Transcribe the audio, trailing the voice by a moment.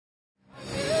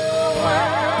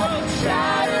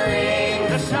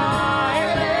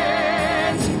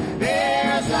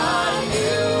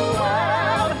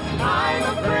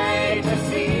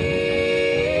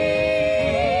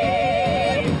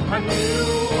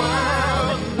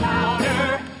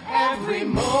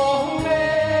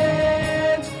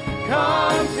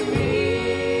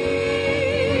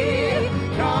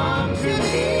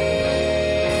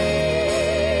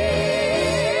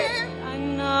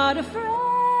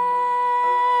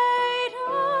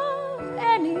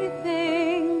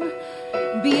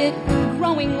be it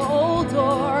growing old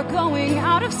or going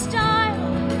out of style.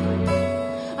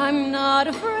 I'm not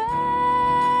afraid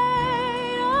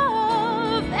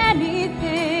of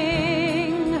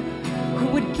anything. Who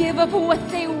would give up what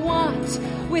they want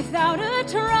without a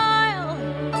trial?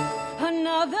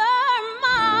 Another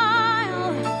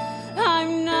mile.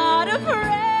 I'm not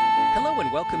afraid. Hello and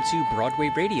welcome to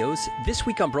Broadway Radio's This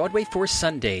Week on Broadway for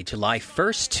Sunday, July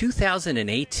 1st,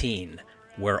 2018.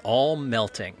 We're all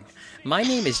melting. My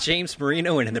name is James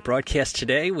Marino, and in the broadcast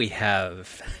today we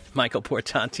have Michael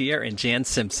Portantiere and Jan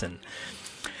Simpson.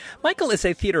 Michael is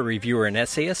a theater reviewer and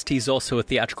essayist. He's also a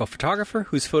theatrical photographer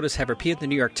whose photos have appeared in the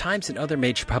New York Times and other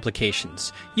major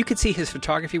publications. You can see his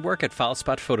photography work at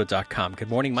filespotphoto.com.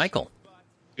 Good morning, Michael.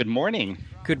 Good morning.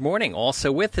 Good morning. Also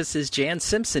with us is Jan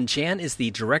Simpson. Jan is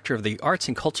the director of the Arts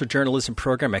and Culture Journalism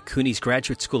program at CUNY's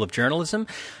Graduate School of Journalism,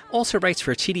 also writes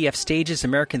for TDF Stages,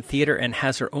 American Theater, and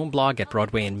has her own blog at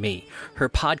Broadway and Me. Her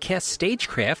podcast,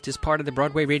 Stagecraft, is part of the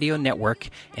Broadway Radio Network,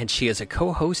 and she is a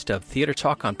co-host of Theater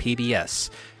Talk on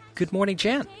PBS. Good morning,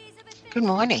 Jan. Good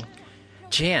morning.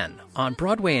 Jan, on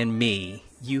Broadway and Me,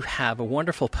 you have a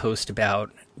wonderful post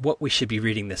about what we should be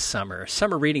reading this summer.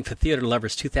 Summer Reading for Theater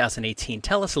Lovers 2018.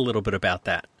 Tell us a little bit about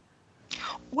that.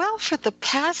 Well, for the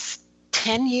past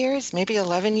 10 years, maybe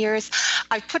 11 years,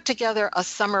 I've put together a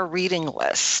summer reading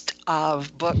list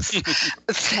of books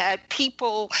that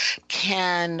people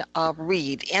can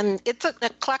read. And it's an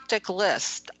eclectic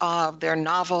list of their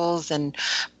novels and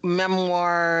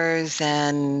memoirs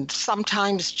and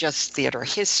sometimes just theater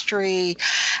history.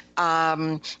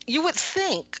 You would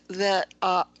think that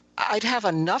I'd have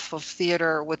enough of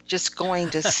theater with just going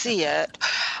to see it.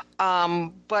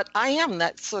 But I am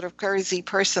that sort of crazy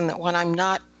person that when I'm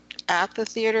not at the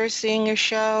theater seeing a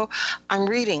show, I'm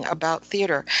reading about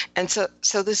theater. And so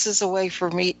this is a way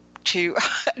for me to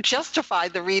justify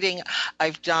the reading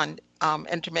I've done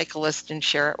and to make a list and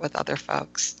share it with other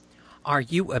folks. Are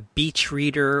you a beach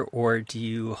reader, or do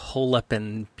you hole up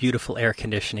in beautiful air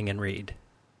conditioning and read?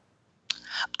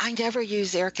 I never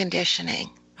use air conditioning.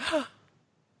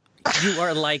 You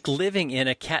are like living in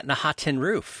a cat in a hot tin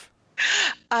roof.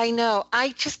 I know. I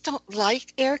just don't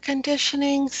like air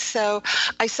conditioning, so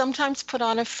I sometimes put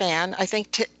on a fan. I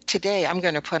think today I'm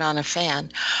going to put on a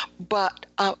fan, but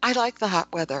I like the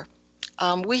hot weather.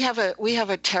 We have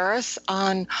a terrace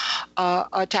on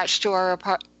attached to our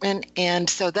apartment, and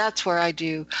so that's where I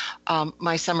do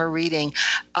my summer reading.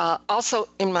 Also,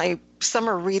 in my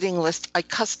summer reading list, I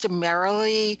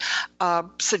customarily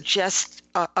suggest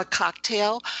a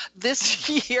cocktail. This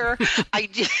year I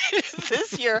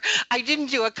didn't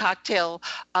do a cocktail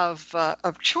of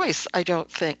choice. I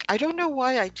don't think. I don't know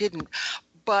why I didn't.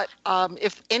 But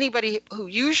if anybody who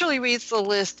usually reads the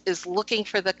list is looking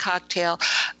for the cocktail,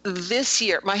 this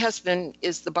year, my husband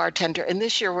is the bartender, and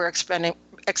this year we're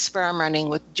experimenting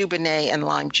with Dubonnet and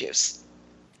lime juice.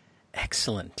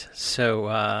 Excellent. So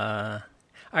are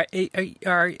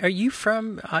you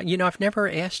from, I've never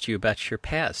asked you about your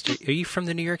past. Are you from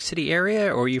the New York City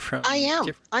area, or are you from? I am.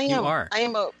 You are.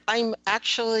 I'm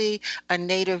actually a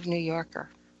native New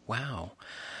Yorker. Wow.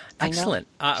 Excellent.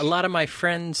 A lot of my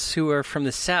friends who are from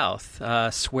the South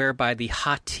swear by the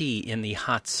hot tea in the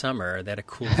hot summer that it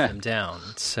cools them down.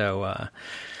 So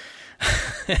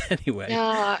anyway.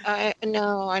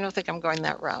 No, I don't think I'm going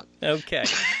that route. Okay.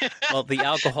 Well, the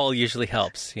alcohol usually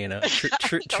helps,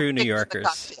 true New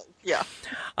Yorkers. Yeah.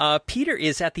 Peter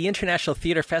is at the International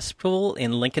Theater Festival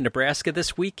in Lincoln, Nebraska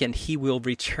this week, and he will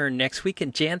return next week.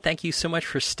 And Jan, thank you so much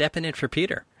for stepping in for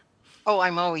Peter. Oh,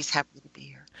 I'm always happy to be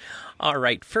here. All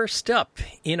right, first up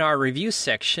in our review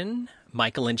section,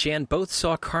 Michael and Jan both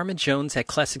saw Carmen Jones at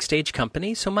Classic Stage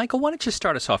Company. So, Michael, why don't you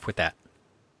start us off with that?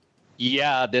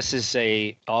 Yeah, this is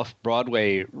a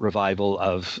off-Broadway revival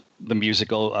of the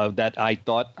musical that I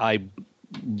thought I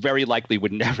very likely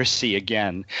would never see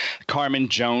again. Carmen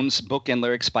Jones, book and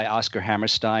lyrics by Oscar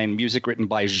Hammerstein, music written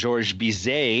by Georges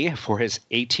Bizet for his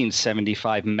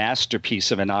 1875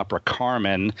 masterpiece of an opera,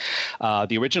 Carmen.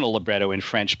 The original libretto in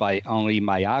French by Henri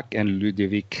Maillac and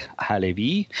Ludovic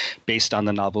Halévy, based on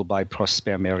the novel by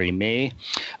Prosper Mérimée.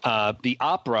 The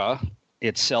opera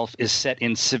itself is set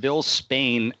in Seville,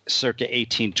 Spain, circa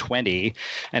 1820,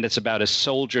 and it's about a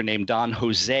soldier named Don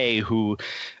Jose who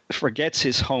forgets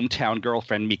his hometown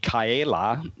girlfriend,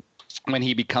 Micaela, when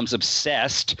he becomes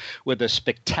obsessed with a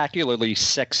spectacularly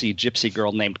sexy gypsy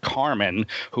girl named Carmen,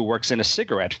 who works in a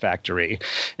cigarette factory.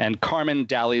 And Carmen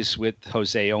dallies with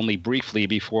Jose only briefly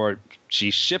before she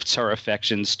shifts her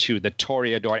affections to the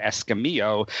Toreador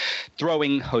Escamillo,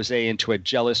 throwing Jose into a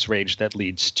jealous rage that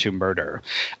leads to murder.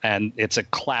 And it's a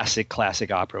classic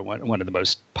opera, one of the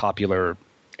most popular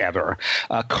ever.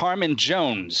 Carmen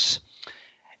Jones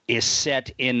is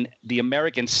set in the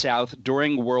American South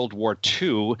during World War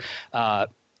II.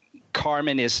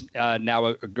 Carmen is now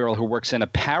a girl who works in a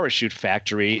parachute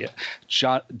factory.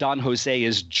 Don Jose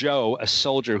is Joe, a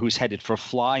soldier who's headed for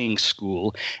flying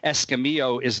school.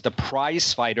 Escamillo is the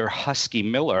prize fighter Husky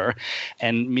Miller.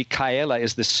 And Micaela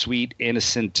is the sweet,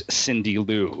 innocent Cindy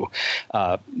Lou,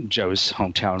 Joe's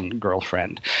hometown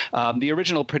girlfriend. The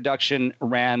original production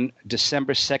ran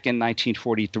December 2nd,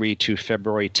 1943 to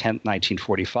February 10th,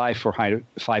 1945 for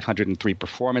 503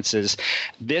 performances.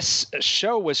 This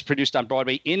show was produced on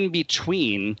Broadway in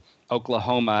between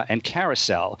Oklahoma and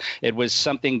Carousel. It was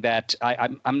something that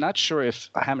I'm not sure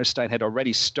if Hammerstein had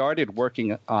already started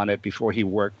working on it before he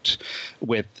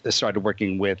started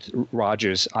working with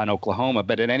Rogers on Oklahoma.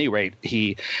 But at any rate,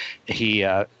 he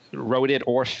wrote it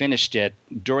or finished it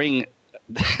during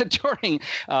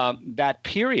that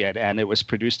period, and it was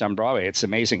produced on Broadway. It's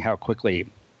amazing how quickly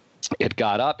it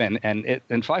got up,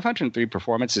 and 503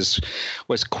 performances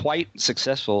was quite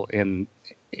successful in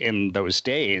those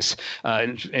days.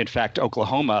 In fact,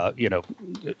 Oklahoma,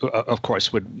 of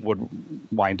course, would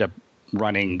wind up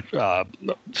running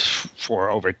for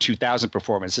over 2,000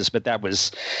 performances, but that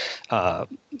was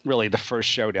really the first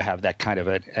show to have that kind of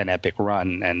an epic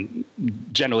run. And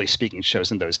generally speaking,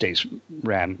 shows in those days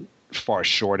ran far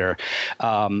shorter.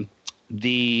 And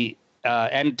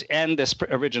this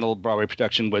original Broadway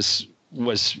production was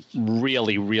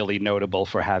really, really notable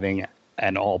for having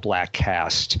an all-black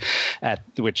cast,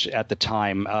 which at the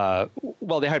time,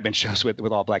 there had been shows with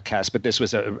all-black cast, but this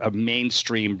was a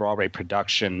mainstream Broadway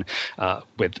production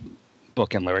with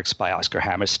book and lyrics by Oscar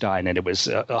Hammerstein, and it was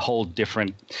a whole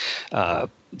different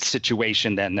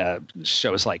situation than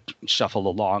shows like Shuffle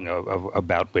Along,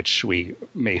 about which we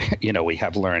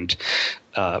have learned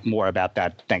more about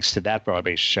that thanks to that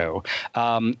Broadway show.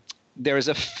 There is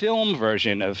a film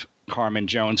version of Carmen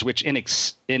Jones, which in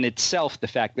itself, the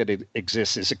fact that it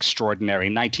exists is extraordinary.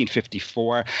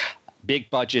 1954, big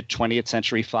budget 20th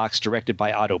Century Fox, directed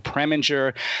by Otto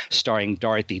Preminger, starring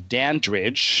Dorothy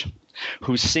Dandridge,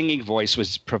 whose singing voice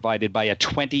was provided by a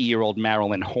 20-year-old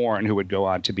Marilyn Horne, who would go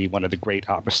on to be one of the great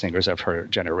opera singers of her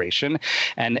generation.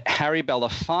 And Harry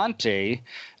Belafonte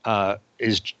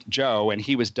is Joe, and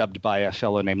he was dubbed by a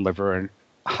fellow named Laverne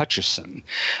Hutcherson.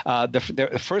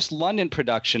 The first London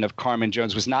production of Carmen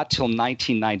Jones was not till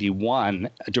 1991,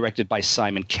 directed by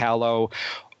Simon Callow.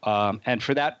 And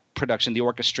for that production, the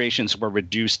orchestrations were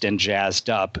reduced and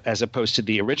jazzed up, as opposed to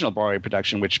the original Broadway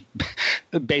production, which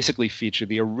basically featured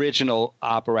the original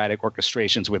operatic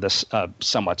orchestrations with a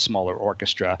somewhat smaller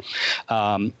orchestra.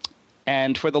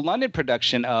 And for the London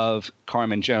production of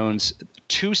Carmen Jones,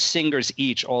 2 singers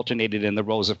each alternated in the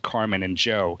roles of Carmen and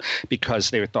Joe, because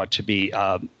they were thought to be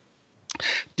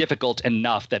difficult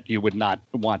enough that you would not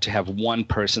want to have one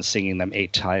person singing them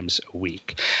 8 times a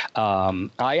week.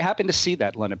 I happened to see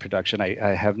that London production.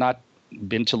 I have not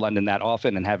been to London that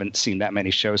often and haven't seen that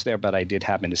many shows there, but I did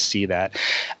happen to see that.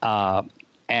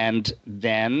 And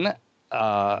then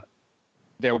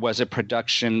there was a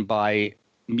production by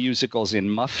Musicals in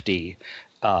Mufti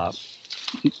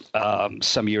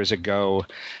some years ago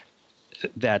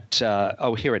that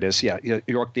here it is. Yeah,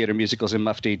 York Theatre Musicals in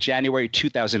Mufti. January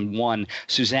 2001,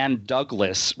 Suzanne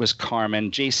Douglas was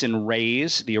Carmen. Jason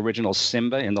Reyes, the original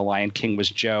Simba in The Lion King, was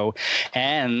Joe.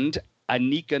 And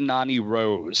Anika Nani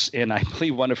Rose, in I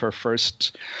believe one of her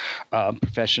first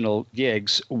professional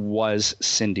gigs, was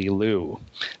Cindy Lou.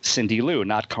 Cindy Lou,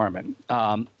 not Carmen.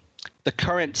 The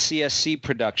current CSC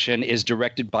production is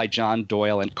directed by John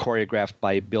Doyle and choreographed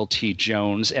by Bill T.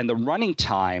 Jones. And the running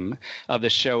time of the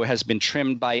show has been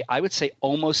trimmed by, I would say,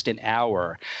 almost an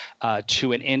hour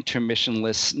to an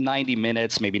intermissionless 90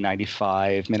 minutes, maybe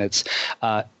 95 minutes.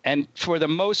 And for the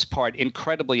most part,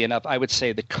 incredibly enough, I would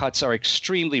say the cuts are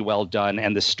extremely well done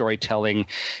and the storytelling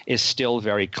is still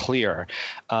very clear.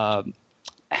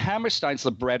 Hammerstein's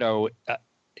libretto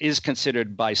is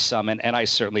considered by some, and I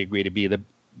certainly agree, to be the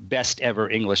best ever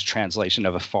English translation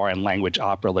of a foreign language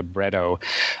opera libretto,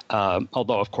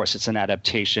 although, of course, it's an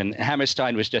adaptation.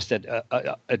 Hammerstein was just at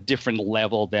a different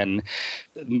level than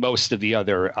most of the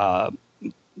other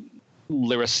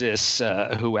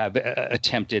lyricists who have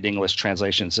attempted English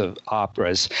translations of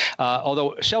operas,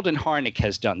 although Sheldon Harnick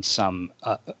has done some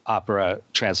opera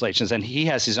translations, and he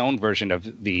has his own version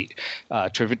of the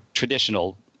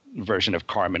traditional version of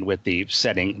Carmen with the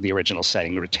original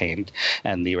setting retained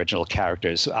and the original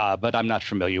characters. But I'm not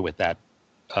familiar with that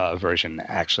version.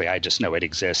 Actually, I just know it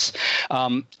exists.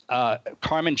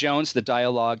 Carmen Jones, the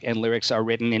dialogue and lyrics are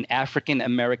written in African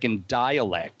American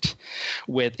dialect,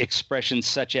 with expressions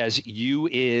such as "you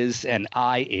is" and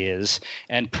 "I is,"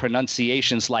 and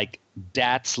pronunciations like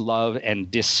 "that's love" and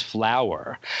 "dis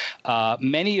flower."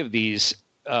 Many of these.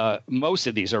 Most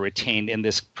of these are retained in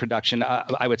this production.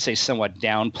 I would say somewhat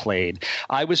downplayed.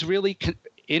 I was really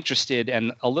interested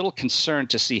and a little concerned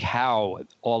to see how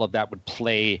all of that would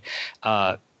play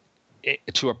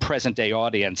to a present day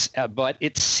audience. But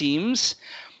it seems,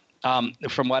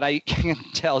 from what I can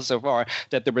tell so far,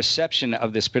 that the reception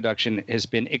of this production has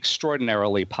been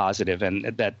extraordinarily positive, and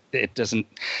that it doesn't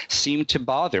seem to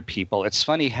bother people. It's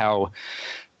funny how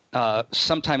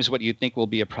sometimes what you think will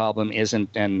be a problem isn't,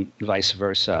 and vice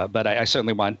versa. But I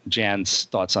certainly want Jan's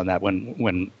thoughts on that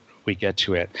when we get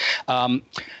to it.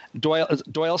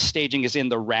 Doyle's staging is in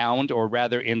the round, or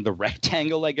rather in the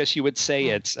rectangle, I guess you would say.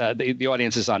 It's the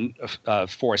audience is on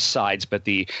four sides, but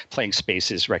the playing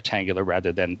space is rectangular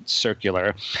rather than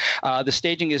circular. The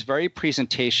staging is very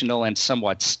presentational and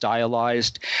somewhat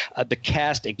stylized. The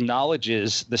cast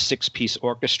acknowledges the six-piece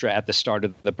orchestra at the start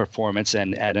of the performance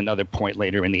and at another point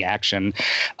later in the action.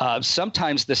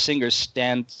 Sometimes the singers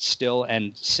stand still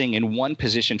and sing in one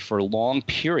position for long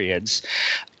periods.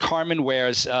 Carmen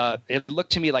wears, it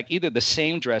looked to me like either the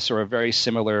same dress or a very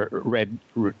similar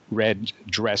red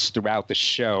dress throughout the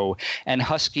show. And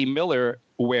Husky Miller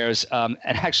wears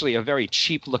actually a very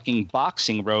cheap-looking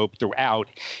boxing robe throughout,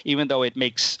 even though it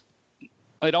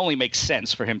only makes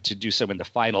sense for him to do so in the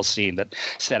final scene that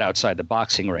set outside the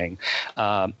boxing ring.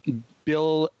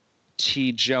 Bill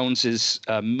T. Jones's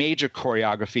major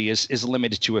choreography is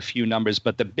limited to a few numbers,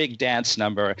 but the big dance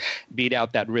number, Beat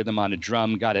Out That Rhythm on a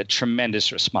Drum, got a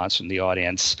tremendous response from the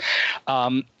audience.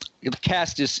 The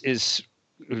cast is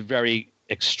very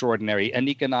extraordinary.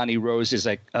 Anika Nani Rose is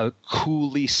a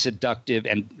coolly seductive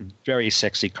and very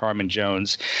sexy Carmen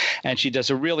Jones, and she does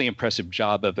a really impressive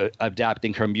job of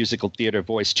adapting her musical theater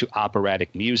voice to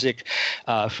operatic music,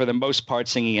 for the most part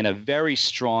singing in a very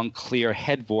strong, clear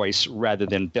head voice rather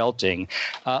than belting.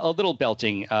 A little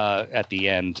belting at the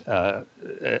end,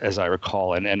 as I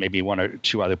recall, and maybe one or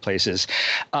two other places.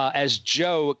 As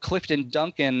Joe, Clifton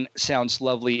Duncan sounds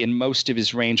lovely in most of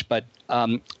his range, but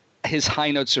his high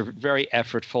notes are very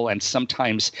effortful and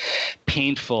sometimes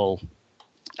painful,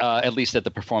 at least at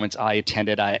the performance I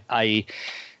attended. I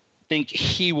think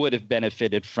he would have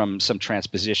benefited from some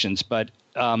transpositions, but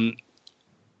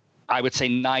I would say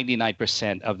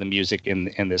 99% of the music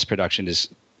in this production is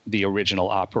the original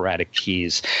operatic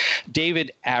keys.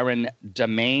 David Aaron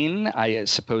Damane, I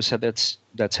suppose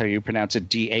that's how you pronounce it,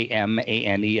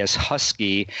 Damane, as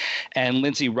Husky, and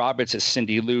Lindsay Roberts as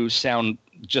Cindy Lou sound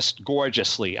just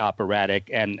gorgeously operatic,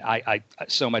 and I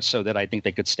so much so that I think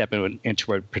they could step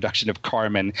into a production of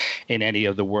Carmen in any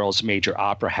of the world's major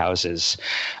opera houses.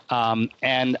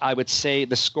 And I would say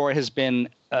the score has been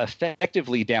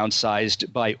effectively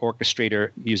downsized by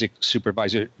orchestrator, music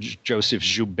supervisor Joseph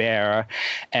Joubert,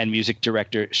 and music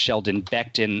director Sheldon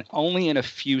Beckton. Only in a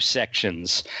few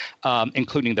sections,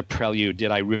 including the prelude,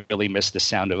 did I really miss the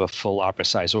sound of a full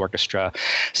opera-size orchestra.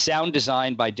 Sound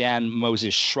design by Dan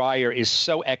Moses Schreier is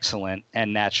so excellent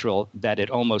and natural that it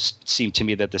almost seemed to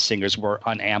me that the singers were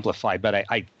unamplified, but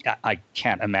I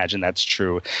can't imagine that's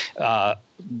true.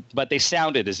 But they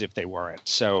sounded as if they weren't,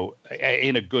 so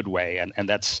in a good way, and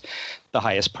that's the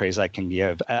highest praise I can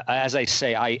give. As I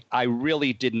say, I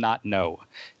really did not know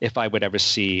if I would ever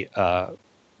see a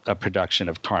production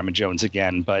of Carmen Jones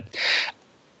again, but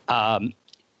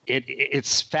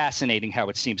it's fascinating how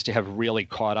it seems to have really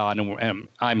caught on, and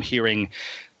I'm hearing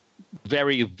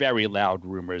very, very loud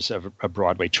rumors of a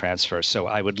Broadway transfer, so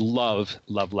I would love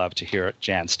to hear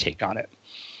Jan's take on it.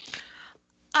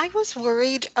 I was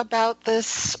worried about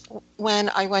this when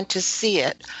I went to see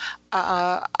it.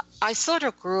 I sort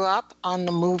of grew up on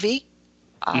the movie,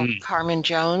 Carmen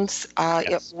Jones.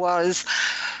 Yes. It was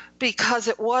because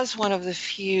it was one of the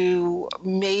few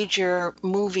major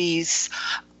movies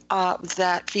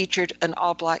that featured an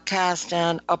all-black cast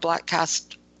and a black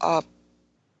cast of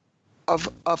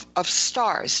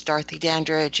stars, Dorothy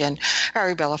Dandridge and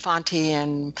Harry Belafonte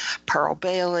and Pearl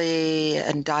Bailey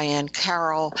and Diane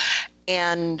Carroll.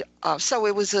 And so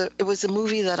it was a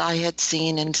movie that I had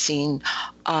seen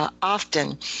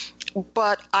often,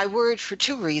 but I worried for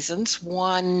two reasons.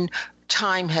 One,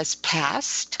 time has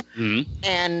passed,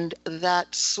 and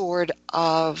that sort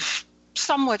of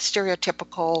somewhat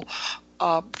stereotypical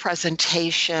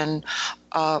presentation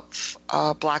of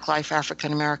Black life,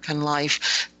 African American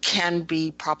life can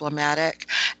be problematic,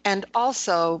 and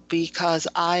also because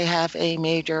I have a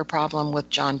major problem with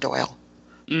John Doyle.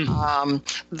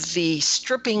 The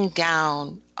stripping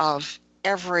down of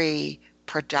every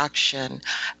production.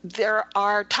 There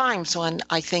are times when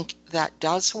I think that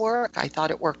does work. I thought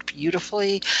it worked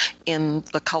beautifully in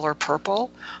The Color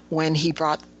Purple when he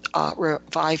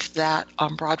revived that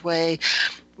on Broadway.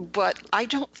 But I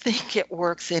don't think it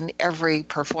works in every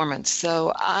performance.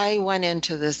 So I went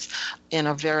into this in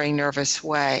a very nervous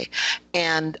way.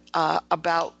 And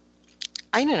about,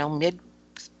 I don't know,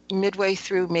 midway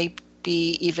through, maybe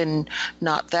even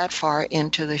not that far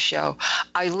into the show,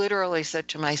 I literally said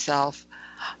to myself,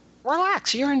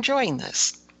 relax, you're enjoying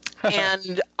this.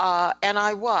 And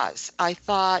I was. I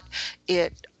thought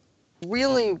it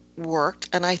really worked,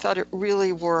 and I thought it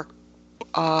really worked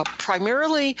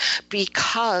primarily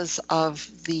because of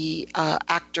the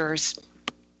actors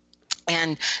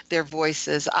and their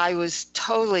voices. I was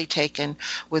totally taken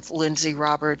with Lindsay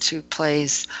Roberts, who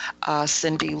plays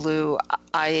Cindy Lou.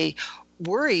 I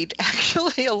worried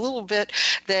actually a little bit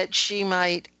that she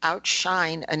might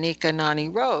outshine Anika Noni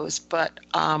Rose, but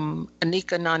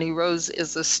Anika Noni Rose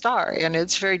is a star, and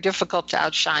it's very difficult to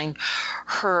outshine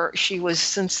her. She was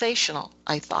sensational,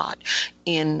 I thought,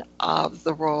 in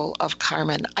the role of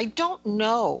Carmen. I don't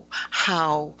know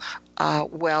how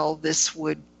well this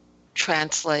would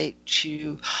translate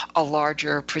to a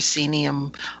larger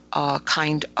proscenium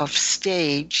kind of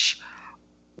stage,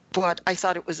 but I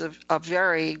thought it was a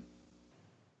very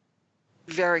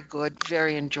good,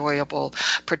 very enjoyable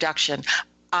production.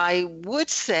 I would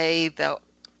say, though,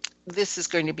 this is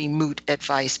going to be moot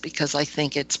advice because I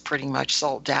think it's pretty much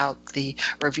sold out. The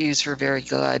reviews are very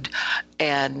good,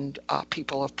 and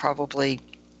people have probably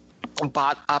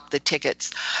bought up the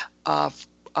tickets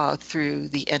through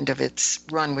the end of its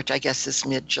run, which I guess is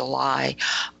mid-July,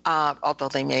 although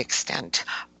they may extend.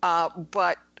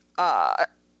 But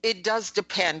it does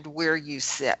depend where you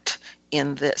sit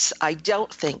in this. I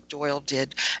don't think Doyle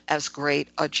did as great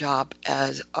a job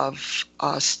of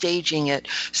staging it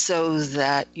so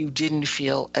that you didn't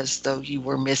feel as though you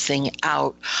were missing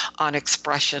out on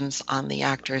expressions on the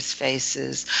actors'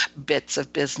 faces, bits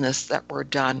of business that were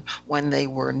done when they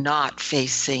were not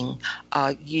facing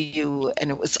you, and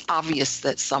it was obvious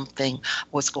that something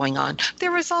was going on.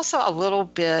 There was also a little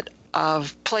bit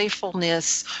of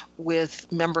playfulness with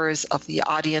members of the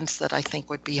audience that I think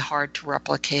would be hard to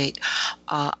replicate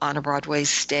on a Broadway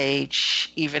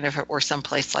stage, even if it were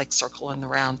someplace like Circle and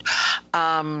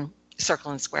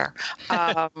Square.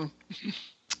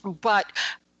 But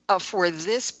for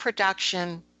this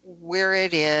production, where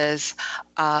it is,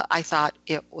 I thought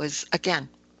it was, again,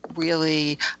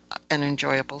 really an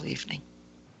enjoyable evening.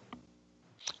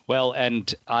 Well,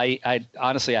 and I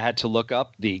honestly, I had to look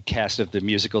up the cast of the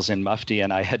musicals in Mufti,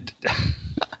 and I had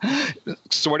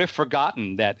sort of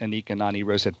forgotten that Anika Noni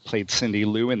Rose had played Cindy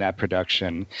Lou in that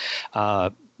production.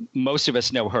 Most of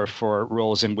us know her for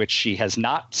roles in which she has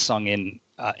not sung in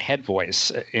head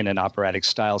voice in an operatic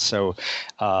style. So,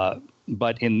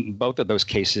 but in both of those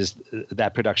cases,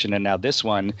 that production and now this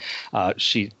one,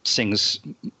 she sings,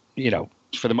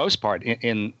 for the most part,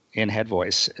 in head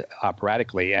voice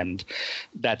operatically, and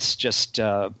that's just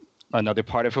another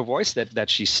part of her voice that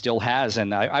she still has,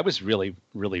 and I was really,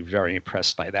 really very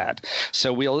impressed by that.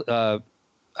 So we'll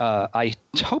I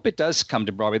hope it does come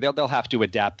to Broadway. They'll have to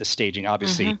adapt the staging,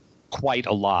 obviously, quite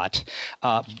a lot,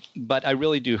 but I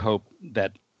really do hope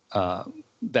that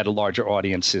that a larger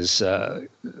audiences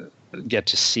get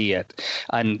to see it,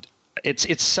 and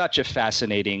it's such a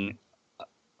fascinating.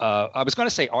 I was going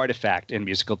to say artifact in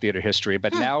musical theater history,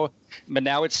 but now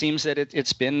it seems that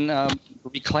it's been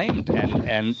reclaimed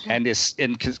and is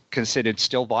considered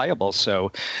still viable.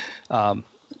 So, I'm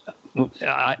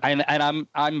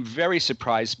very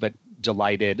surprised but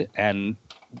delighted, and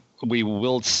we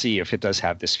will see if it does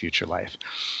have this future life.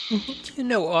 Do you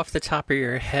know off the top of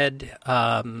your head,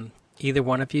 either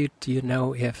one of you, do you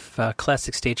know if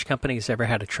Classic Stage Company has ever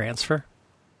had a transfer?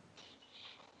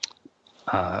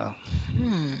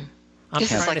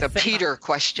 This is like a Peter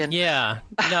question. Yeah,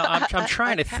 no, I'm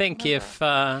trying to think if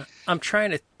I'm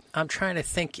trying to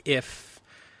think if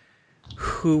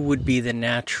who would be the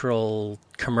natural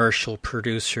commercial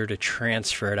producer to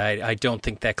transfer it. I don't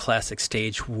think that Classic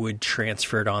Stage would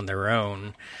transfer it on their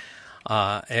own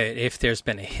if there's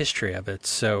been a history of it.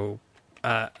 So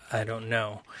I don't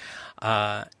know,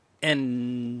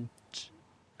 and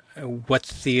what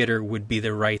theater would be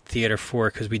the right theater for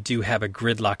it, because we do have a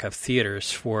gridlock of theaters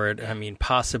for it. I mean,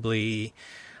 possibly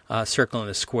Circle in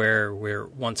the Square, where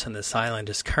Once on This Island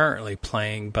is currently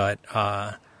playing, but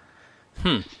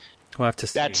we'll have to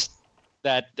see.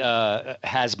 that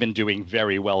has been doing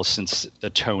very well since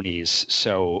the Tonys.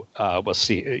 So we'll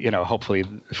see. Hopefully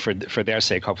for their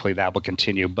sake, hopefully that will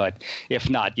continue. But if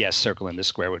not, yes, Circle in the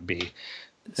Square would be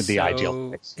the ideal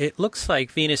place. It looks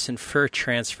like Venus and Fur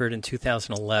transferred in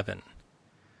 2011.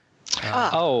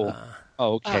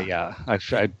 Okay, yeah.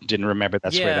 I didn't remember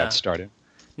that's where that started.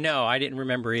 No, I didn't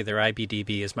remember either.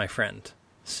 IBDB is my friend.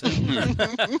 So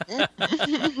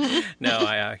no,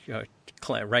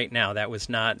 right now that was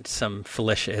not some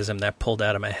Feliciaism that pulled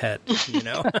out of my head,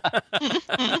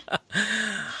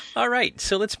 All right,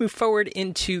 so let's move forward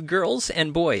into girls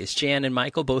and boys. Jan and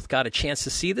Michael both got a chance to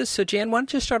see this. So Jan, why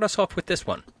don't you start us off with this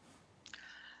one?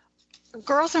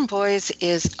 Girls and Boys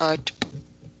is a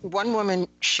one-woman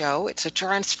show. It's a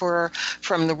transfer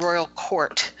from the Royal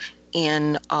Court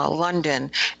in London.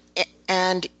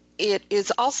 And it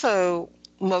is also,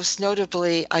 most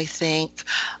notably, I think,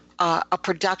 a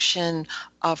production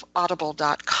of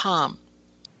Audible.com,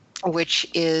 which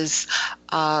is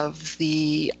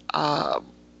the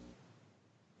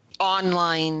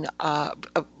online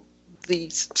the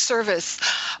service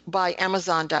by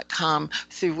Amazon.com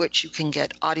through which you can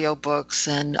get audiobooks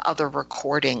and other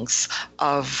recordings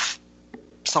of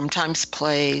sometimes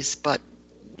plays, but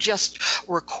just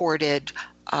recorded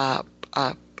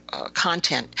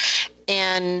content.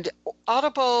 And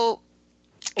Audible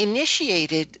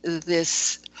initiated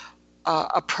this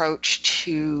approach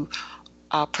to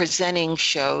presenting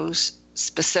shows,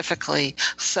 specifically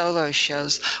solo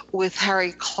shows, with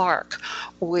Harry Clark,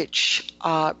 which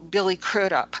Billy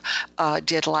Crudup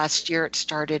did last year. It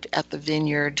started at the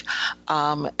Vineyard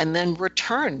and then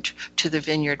returned to the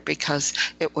Vineyard because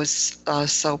it was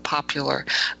so popular.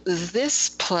 This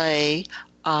play,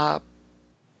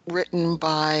 written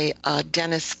by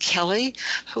Dennis Kelly,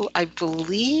 who I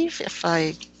believe, if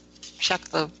I check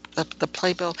the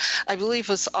playbill, I believe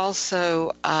was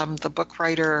also the book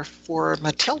writer for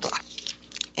Matilda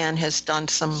and has done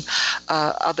some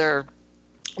other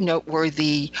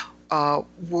noteworthy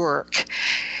work.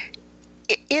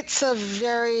 It's a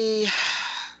very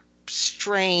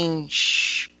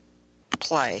strange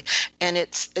play, and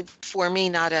it's, for me,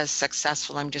 not as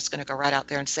successful, I'm just going to go right out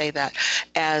there and say that,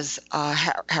 as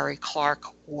Harry Clark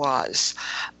was.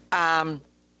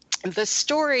 The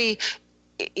story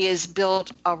is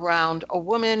built around a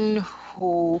woman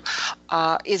who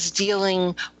is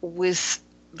dealing with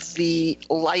the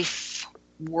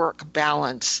life-work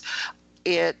balance.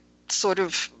 It sort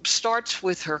of starts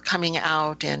with her coming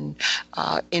out and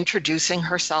introducing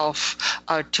herself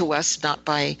to us, not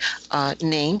by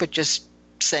name, but just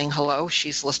saying hello.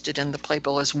 She's listed in the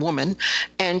playbill as woman,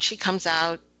 and she comes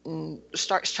out and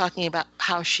starts talking about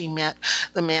how she met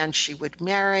the man she would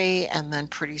marry, and then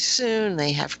pretty soon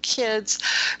they have kids.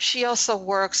 She also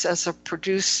works as a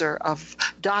producer of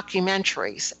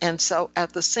documentaries, and so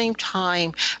at the same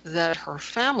time that her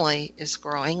family is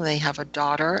growing, they have a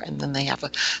daughter and then they have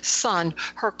a son,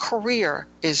 her career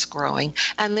is growing,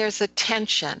 and there's a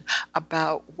tension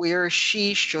about where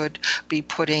she should be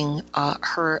putting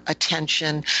her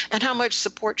attention and how much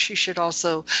support she should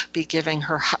also be giving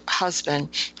her husband,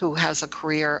 who has a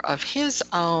career of his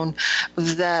own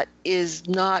that is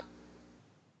not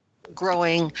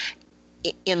growing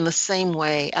in the same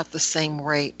way, at the same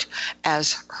rate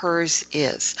as hers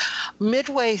is.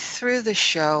 Midway through the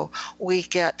show, we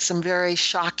get some very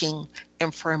shocking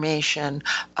information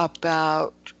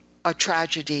about a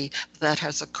tragedy that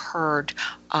has occurred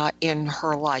in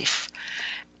her life.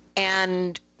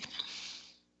 And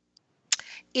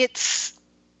it's,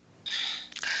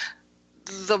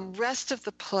 the rest of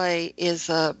the play is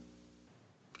a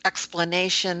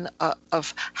explanation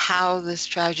of how this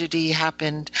tragedy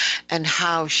happened and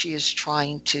how she is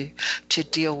trying to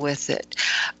deal with it.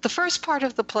 The first part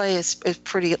of the play is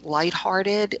pretty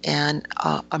lighthearted and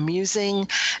amusing,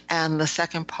 and the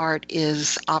second part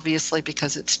is, obviously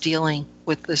because it's dealing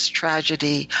with this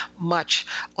tragedy, much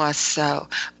less so.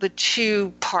 The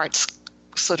two parts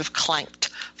sort of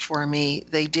clanked for me.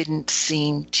 They didn't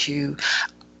seem to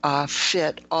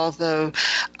fit, although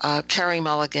Carey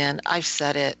Mulligan, I've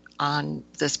said it on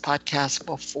this podcast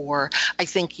before, I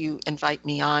think you invite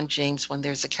me on, James, when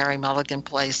there's a Carey Mulligan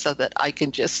play so that I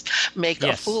can just make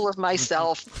a fool of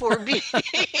myself for being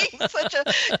such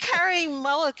a Carey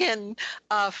Mulligan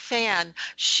fan.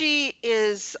 She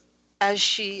is, as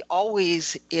she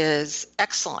always is,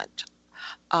 excellent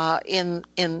in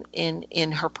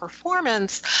her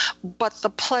performance, but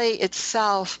the play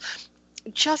itself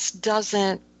just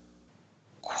doesn't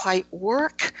quite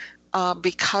work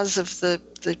because of the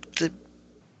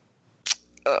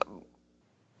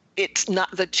it's not,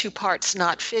 the two parts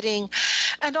not fitting,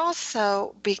 and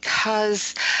also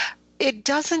because it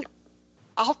doesn't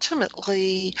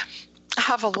ultimately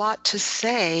have a lot to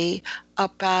say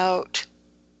about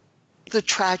the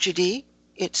tragedy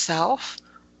itself,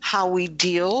 how we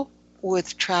deal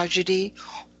with tragedy,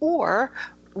 or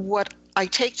what I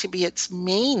take to be its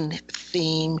main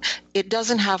theme. It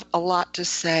doesn't have a lot to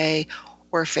say,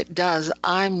 or if it does,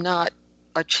 I'm not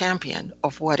a champion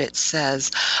of what it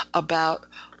says about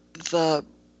the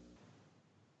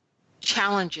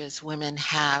challenges women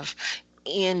have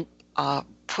in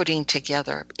putting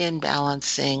together, in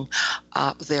balancing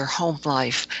their home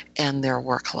life and their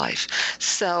work life.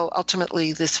 So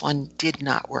ultimately, this one did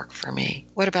not work for me.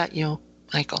 What about you,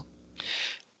 Michael?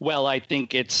 Well, I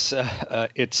think it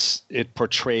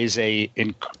portrays a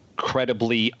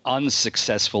incredibly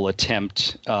unsuccessful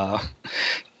attempt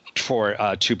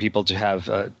for two people to have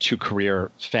a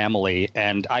two-career family,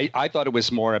 and I thought it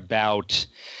was more about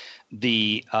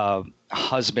the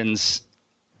husband's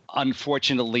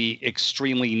unfortunately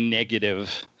extremely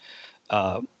negative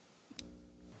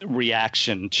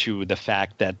reaction to the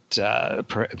fact that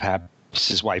perhaps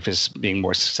his wife is being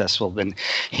more successful than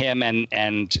him,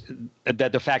 and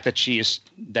that the fact that she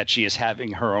is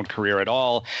having her own career at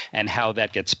all, and how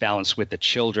that gets balanced with the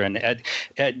children.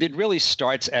 It really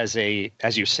starts as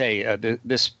you say,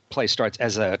 this play starts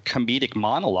as a comedic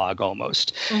monologue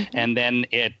almost, and then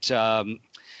it,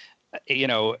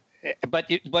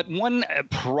 But one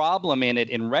problem in it,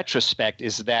 in retrospect,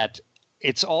 is that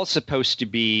it's all supposed to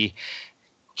be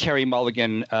Carey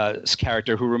Mulligan's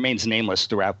character, who remains nameless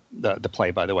throughout the play,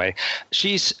 by the way.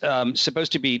 She's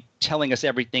supposed to be telling us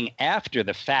everything after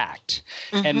the fact,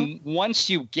 and once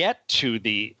you get to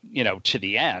the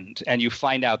end, and you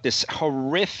find out this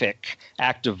horrific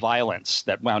act of violence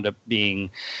that wound up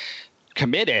being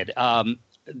committed,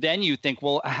 then you think,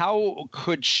 well, how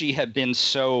could she have been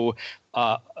so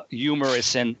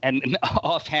humorous and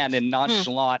offhand and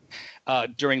nonchalant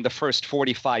during the first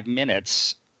 45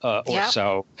 minutes or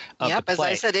so of the play? As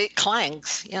I said, it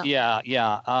clangs.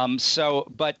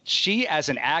 But she, as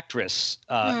an actress,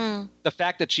 the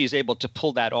fact that she's able to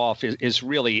pull that off is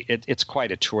really, it's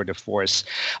quite a tour de force.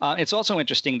 It's also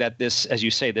interesting that this, as you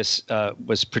say, this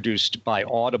was produced by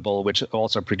Audible, which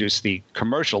also produced the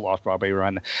commercial off-Broadway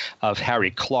run of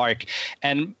Harry Clark.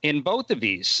 And in both of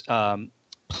these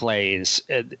plays,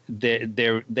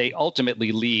 they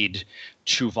ultimately lead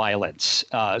to violence.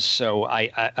 So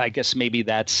I guess maybe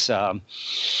that's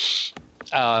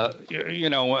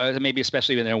maybe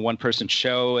especially in a one-person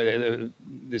show,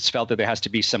 it's felt that there has to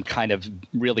be some kind of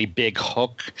really big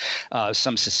hook,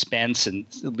 some suspense, and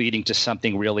leading to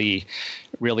something really,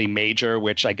 really major,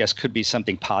 which I guess could be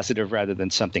something positive rather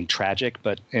than something tragic.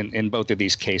 But in both of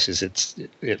these cases,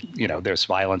 there's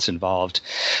violence involved.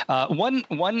 One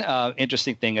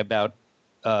interesting thing about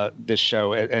this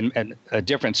show, and a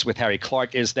difference with Harry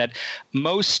Clark, is that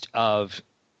most of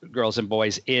Girls and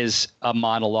Boys is a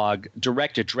monologue,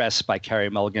 direct address by Carey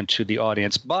Mulligan to the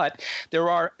audience. But there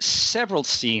are several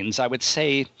scenes, I would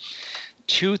say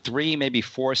 2, 3, maybe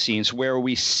 4 scenes, where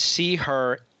we see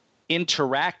her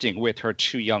interacting with her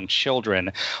 2 young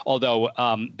children, although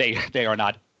they are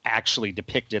not actually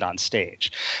depicted on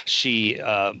stage. She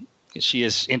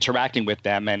is interacting with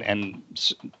them, and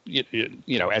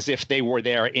as if they were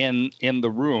there in the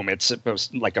room. It's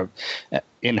supposed like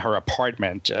in her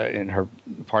apartment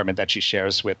that she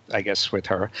shares with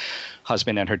her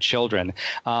husband and her children.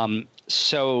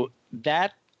 So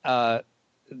that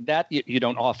you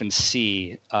don't often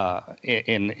see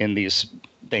in these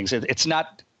things. It's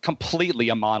not completely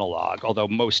a monologue, although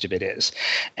most of it is.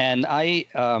 And I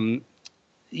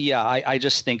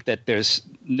just think that there's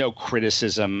no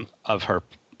criticism of her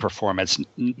performance.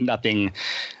 Nothing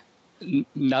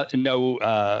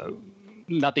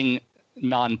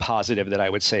non-positive that I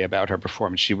would say about her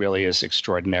performance. She really is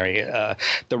extraordinary.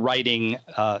 The writing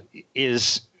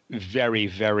is very,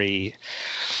 very.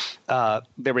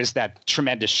 There is that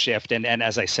tremendous shift, and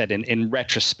as I said, in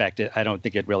retrospect, I don't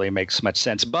think it really makes much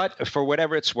sense. But for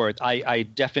whatever it's worth, I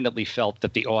definitely felt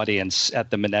that the audience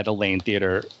at the Minetta Lane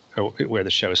Theater, where the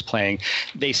show is playing,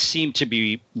 they seem to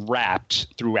be rapt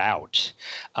throughout.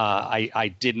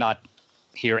 I did not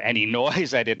hear any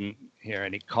noise. I didn't hear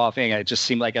any coughing. It just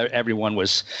seemed like everyone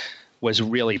was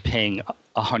really paying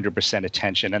 100%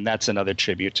 attention, and that's another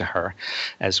tribute to her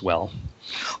as well.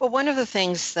 Well, one of the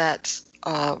things that's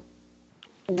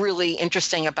really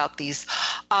interesting about these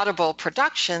Audible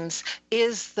productions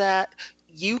is that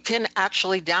you can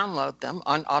actually download them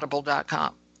on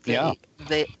audible.com.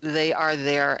 They are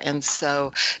there. And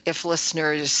so if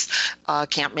listeners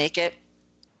can't make it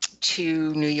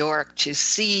to New York to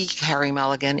see Carey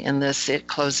Mulligan in this, it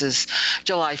closes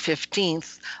July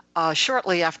 15th.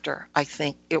 Shortly after, I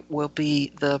think it will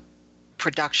be the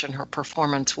production, her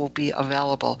performance will be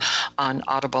available on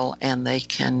Audible, and they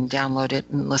can download it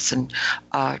and listen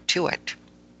to it.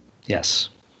 Yes.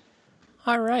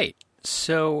 All right.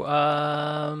 So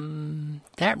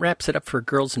that wraps it up for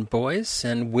Girls and Boys,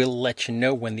 and we'll let you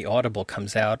know when the Audible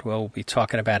comes out. We'll be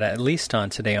talking about it at least on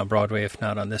Today on Broadway, if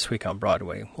not on This Week on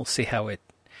Broadway. We'll see how it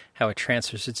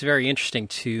transfers. It's very interesting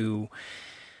to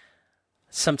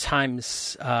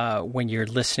sometimes when you're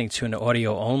listening to an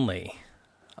audio only,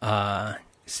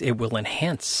 it will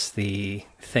enhance the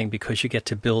thing because you get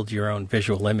to build your own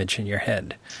visual image in your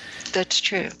head. That's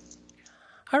true.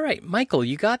 All right, Michael,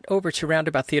 you got over to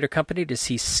Roundabout Theater Company to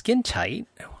see Skin Tight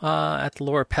at the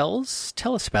Laura Pels.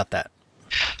 Tell us about that.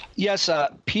 Yes,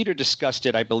 Peter discussed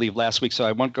it, I believe, last week, so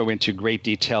I won't go into great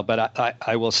detail, but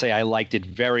I will say I liked it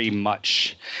very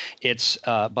much. It's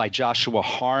by Joshua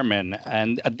Harmon,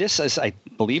 and this is, I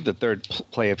believe, the third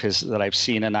play of his that I've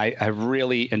seen, and I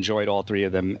really enjoyed all three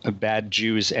of them. Bad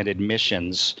Jews and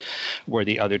Admissions were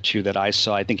the other two that I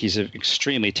saw. I think he's an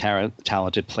extremely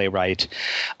talented playwright.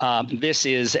 This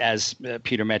is, as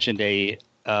Peter mentioned, a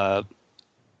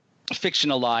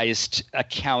fictionalized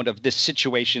account of this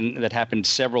situation that happened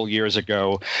several years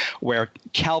ago where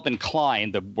Calvin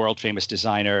Klein, the world-famous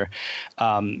designer,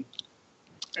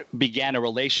 began a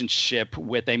relationship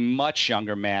with a much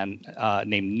younger man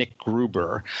named Nick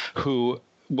Gruber, who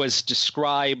was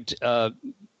described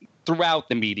throughout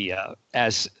the media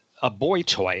as a boy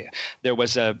toy. There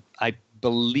was I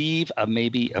believe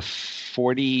maybe a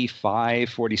 45,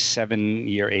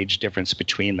 47-year age difference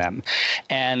between them.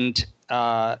 And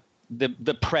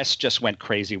the press just went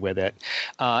crazy with it.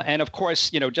 And of course,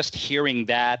 just hearing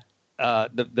that,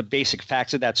 the basic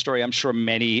facts of that story, I'm sure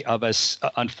many of us,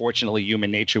 unfortunately,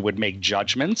 human nature would make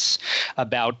judgments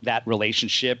about that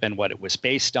relationship and what it was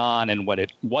based on and what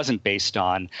it wasn't based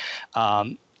on.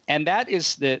 And that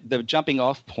is the jumping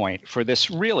off point for this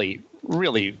really,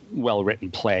 really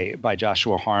well-written play by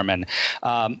Joshua Harmon.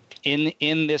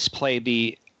 In this play,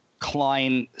 the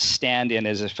Klein stand-in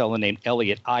is a fellow named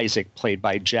Elliot Isaac, played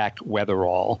by Jack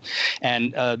Weatherall.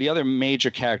 And the other major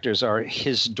characters are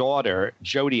his daughter,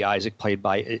 Jody Isaac, played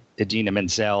by Idina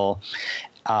Menzel,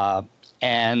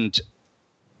 and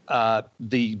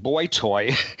the boy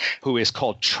toy, who is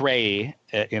called Trey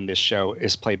in this show,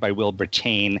 is played by Will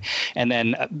Brattain. And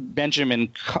then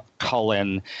Benjamin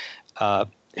Cullen,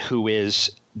 who is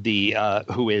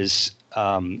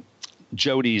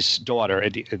Jody's daughter,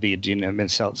 the Idina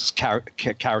Menzel's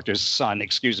character's son,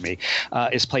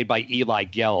 is played by Eli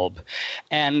Gelb.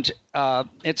 And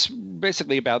it's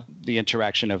basically about the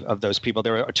interaction of those people.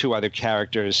 There are two other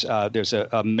characters. There's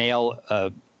a male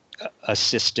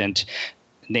assistant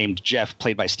named Jeff,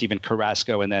 played by Stephen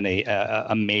Carrasco, and then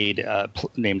a maid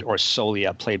named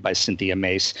Orsolia, played by Cynthia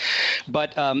Mace.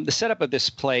 But the setup of this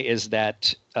play is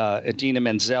that Idina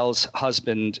Menzel's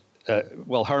husband,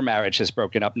 her marriage has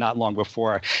broken up not long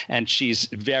before, and she's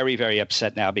very, very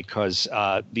upset now because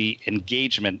the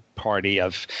engagement party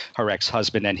of her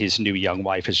ex-husband and his new young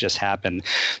wife has just happened.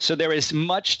 So there is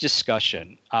much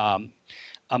discussion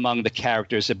among the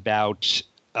characters about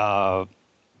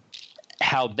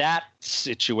how that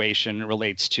situation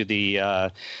relates to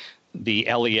the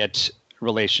Elliot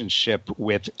relationship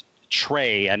with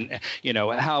Trey, and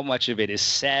how much of it is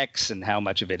sex and how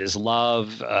much of it is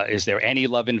love. Is there any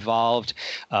love involved?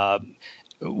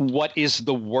 What is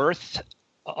the worth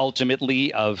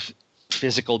ultimately of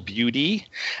physical beauty?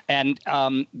 And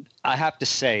I have to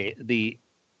say, the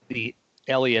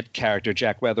Elliot character,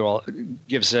 Jack Weatherall,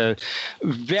 gives a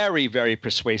very, very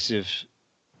persuasive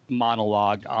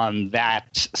monologue on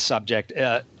that subject,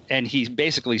 and he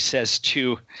basically says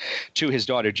to his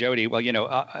daughter Jody, well,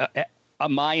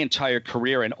 my entire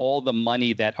career and all the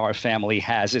money that our family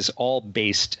has is all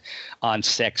based on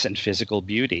sex and physical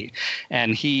beauty.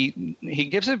 And he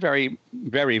gives a very,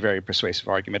 very, very persuasive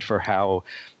argument for how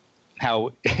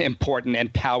important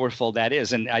and powerful that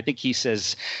is. And I think he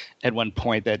says at one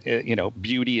point that,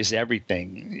 beauty is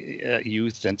everything.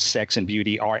 Youth and sex and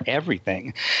beauty are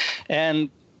everything. And,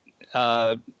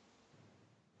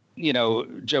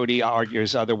 Jody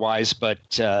argues otherwise,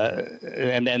 but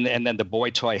and then the boy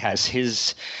toy has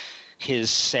his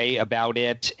say about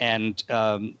it, and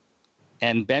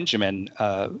Benjamin,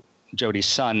 Jody's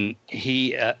son,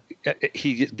 he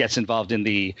gets involved in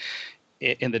the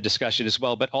discussion as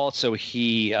well, but also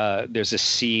there's a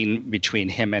scene between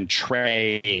him and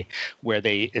Trey where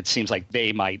it seems like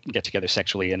they might get together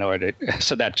sexually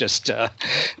so that just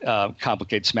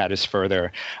complicates matters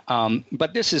further.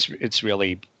 But it's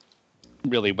really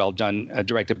really well done,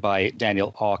 directed by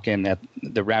Daniel Auken at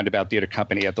the Roundabout Theater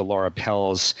Company at the Laura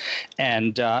Pels.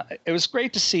 And it was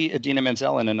great to see Idina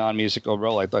Menzel in a non-musical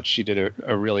role. I thought she did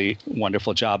a really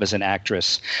wonderful job as an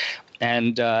actress.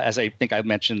 And as I think I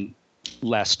mentioned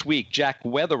last week, Jack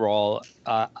Weatherall,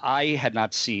 I had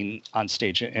not seen on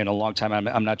stage in a long time.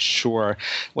 I'm not sure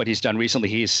what he's done recently.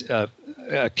 He's a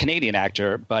Canadian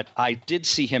actor, but I did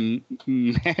see him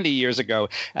many years ago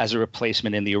as a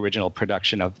replacement in the original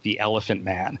production of The Elephant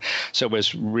Man. So it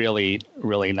was really,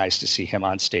 really nice to see him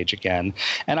on stage again.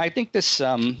 And I think this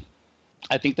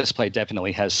play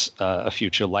definitely has a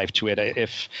future life to it.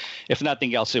 If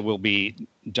nothing else, it will be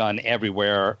done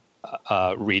everywhere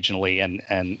regionally and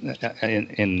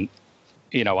in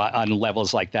on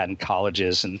levels like that in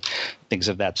colleges and things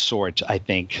of that sort. I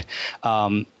think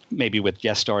maybe with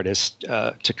guest artists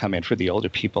to come in for the older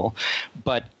people,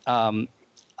 but I'm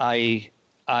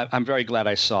very glad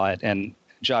I saw it. And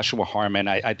Joshua Harmon,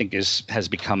 I think has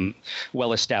become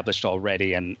well established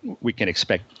already, and we can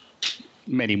expect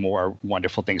many more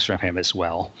wonderful things from him as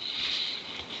well.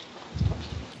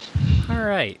 All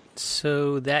right,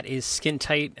 so that is Skin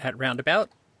Tight at Roundabout,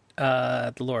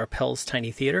 the Laura Pels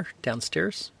Tiny Theater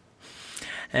downstairs.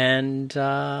 And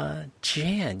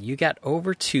Jan, you got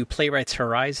over to Playwrights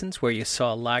Horizons where you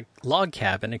saw Log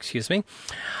Cabin,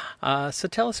 So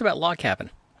tell us about Log Cabin.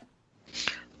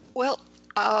 Well,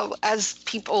 as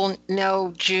people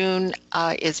know, June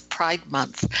is Pride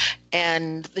Month,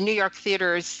 and the New York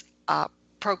theaters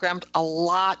programmed a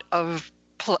lot of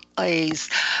plays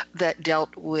that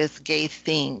dealt with gay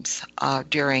themes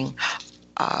during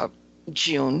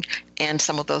June, and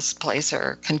some of those plays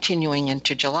are continuing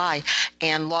into July,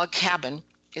 and Log Cabin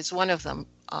is one of them.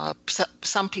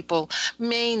 Some people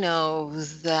may know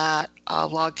that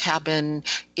Log Cabin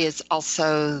is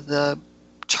also the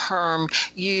term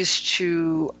used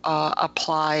to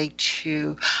apply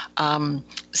to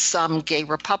some gay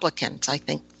Republicans. I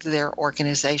think their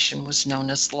organization was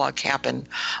known as Log Cabin,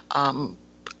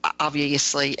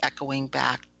 obviously echoing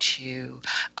back to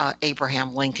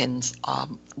Abraham Lincoln's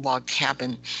Log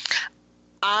Cabin.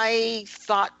 I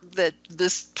thought that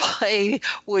this play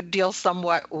would deal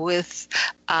somewhat with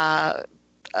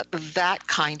that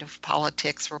kind of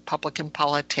politics, Republican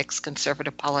politics,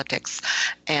 conservative politics,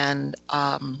 and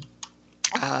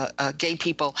gay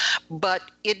people, but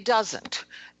it doesn't.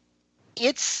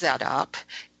 Its setup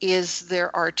is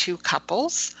there are two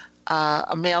couples,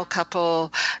 a male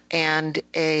couple and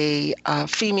a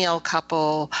female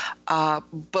couple.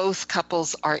 Both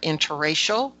couples are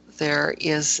interracial. There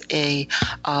is a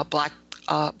black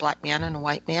man and a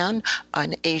white man,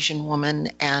 an Asian woman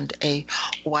and a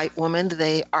white woman.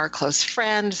 They are close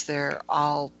friends. They're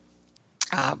all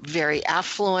very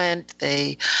affluent.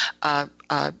 They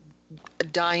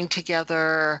dine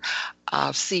together,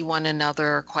 see one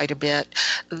another quite a bit.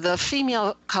 The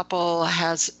female couple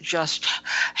has just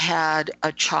had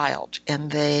a child,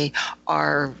 and they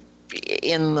are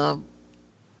in the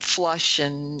flush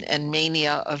and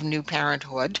mania of new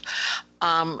parenthood.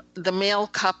 The male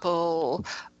couple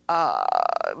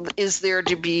is there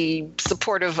to be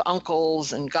supportive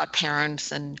uncles and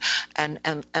godparents and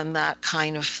that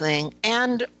kind of thing.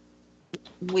 And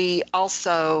we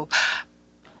also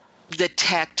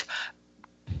detect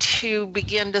to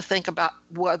begin to think about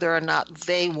whether or not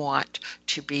they want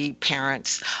to be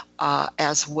parents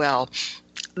as well.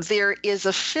 There is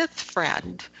a fifth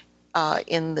friend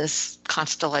in this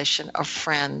constellation of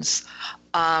friends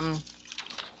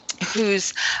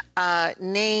whose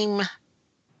name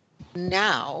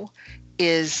now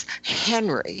is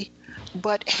Henry,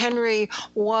 but Henry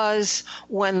was,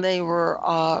 when they were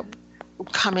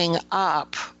coming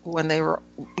up, when they were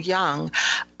young,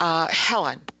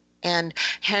 Helen. And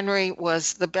Henry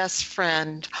was the best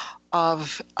friend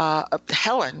of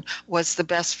Helen was the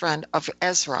best friend of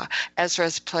Ezra. Ezra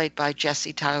is played by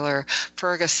Jesse Tyler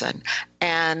Ferguson.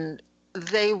 And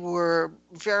they were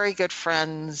very good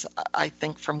friends, I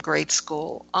think, from grade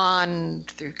school on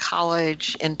through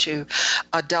college into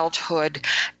adulthood.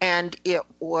 And it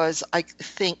was, I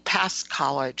think, past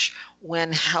college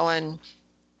when Helen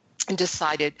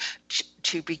decided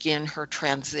to begin her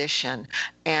transition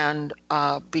and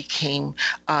became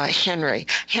Henry.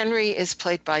 Henry is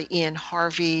played by Ian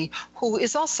Harvey, who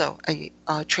is also a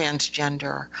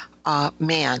transgender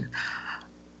man.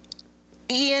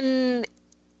 Ian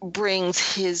brings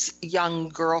his young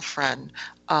girlfriend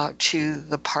to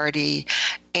the party,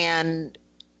 and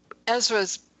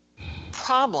Ezra's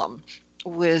problem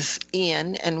with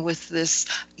Ian and with this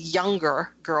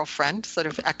younger girlfriend, sort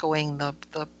of echoing the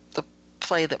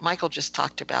play that Michael just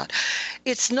talked about,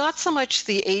 it's not so much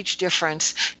the age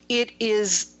difference, it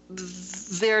is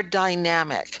their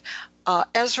dynamic.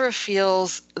 Ezra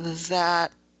feels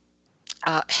that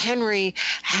Henry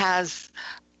has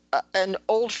an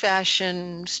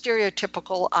old-fashioned,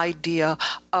 stereotypical idea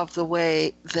of the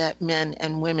way that men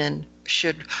and women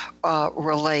should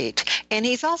relate. And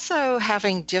he's also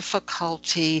having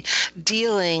difficulty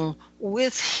dealing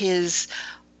with his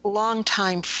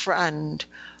longtime friend,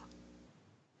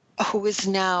 who is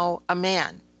now a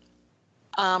man.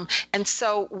 And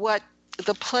so what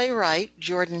the playwright,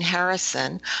 Jordan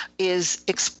Harrison, is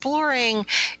exploring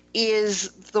is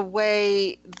the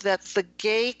way that the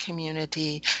gay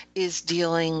community is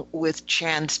dealing with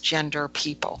transgender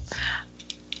people.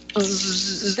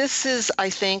 This is, I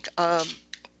think, a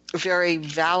very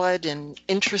valid and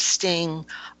interesting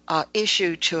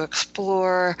issue to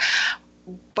explore,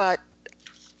 but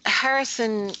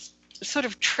Harrison sort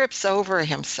of trips over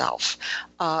himself,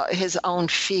 his own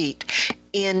feet,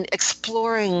 in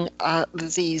exploring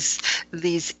these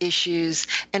issues,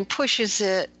 and pushes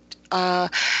it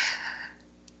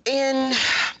in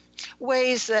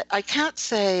ways that I can't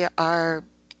say are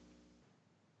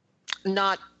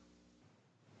not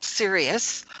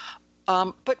serious,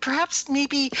 but perhaps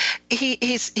maybe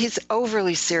he's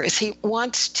overly serious. He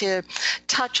wants to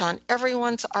touch on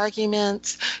everyone's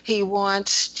arguments. He's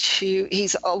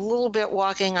a little bit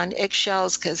walking on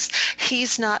eggshells because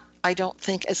he's not, I don't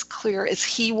think, as clear as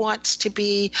he wants to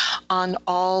be on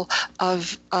all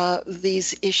of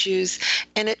these issues.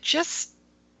 And it just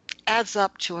adds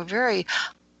up to a very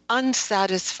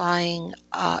unsatisfying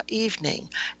evening.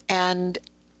 And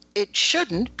it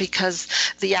shouldn't, because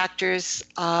the actors,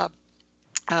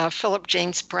 Philip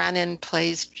James Brannon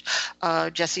plays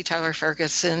Jesse Tyler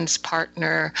Ferguson's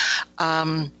partner.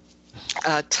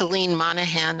 Talene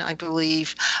Monahan, I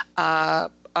believe,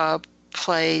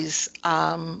 plays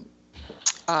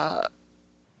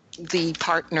the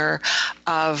partner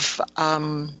of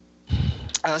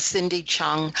Cindy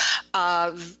Chung.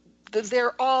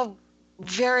 They're all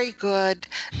very good.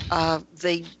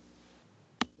 They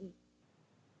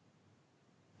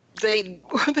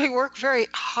work very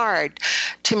hard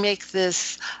to make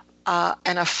this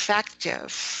an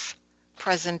effective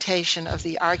presentation of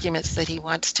the arguments that he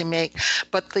wants to make,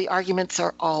 but the arguments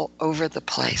are all over the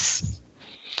place.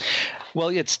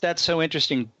 Well, that's so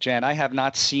interesting, Jan. I have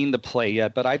not seen the play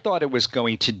yet, but I thought it was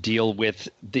going to deal with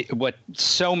what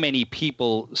so many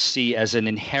people see as an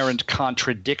inherent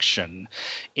contradiction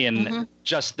in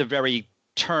just the very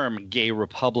term "gay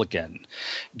Republican,"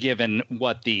 given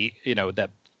what the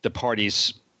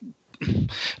party's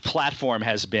platform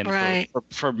has been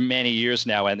for many years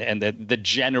now, and the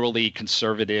generally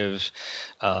conservative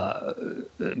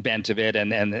bent of it,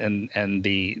 and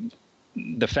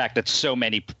the fact that so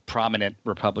many prominent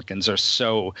Republicans are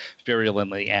so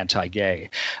virulently anti-gay.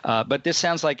 But this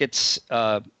sounds like it's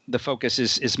the focus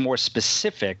is more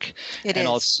specific,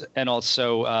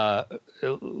 also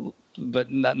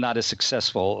but not as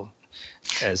successful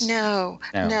as no.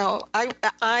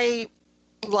 I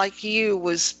like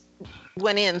you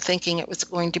went in thinking it was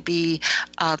going to be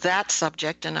that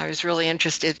subject, and I was really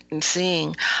interested in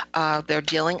seeing their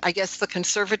dealing. I guess the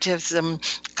conservatism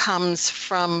comes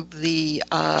from the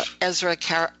Ezra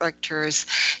character's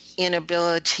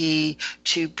inability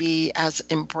to be as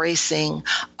embracing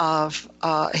of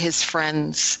his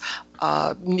friend's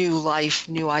new life,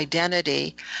 new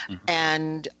identity.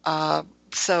 And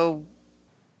so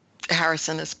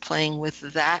Harrison is playing with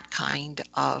that kind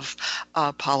of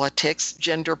politics,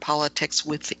 gender politics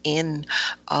within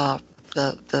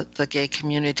the gay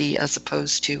community as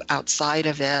opposed to outside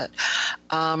of it.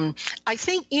 I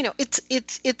think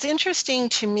it's interesting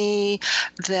to me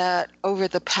that over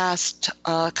the past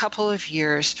couple of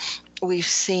years, we've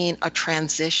seen a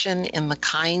transition in the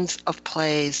kinds of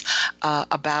plays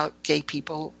about gay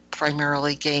people,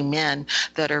 primarily gay men,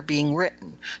 that are being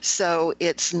written. So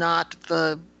it's not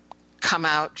the come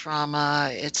out drama.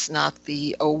 It's not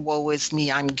the "oh woe is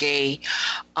me, I'm gay"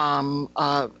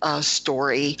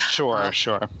 story. Sure.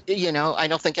 I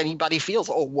don't think anybody feels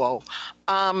 "oh whoa."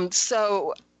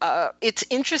 So it's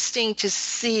interesting to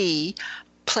see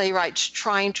playwrights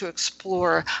trying to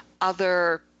explore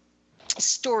other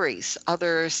stories,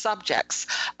 other subjects,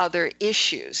 other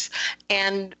issues.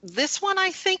 And this one,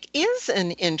 I think, is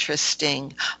an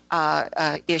interesting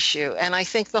issue. And I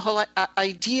think the whole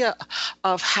idea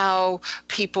of how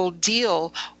people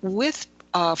deal with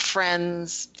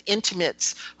friends,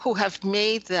 intimates who have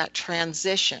made that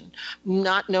transition,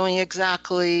 not knowing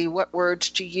exactly what words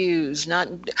to use, not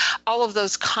all of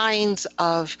those kinds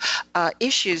of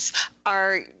issues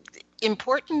are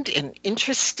important and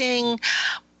interesting.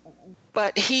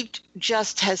 but he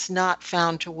just has not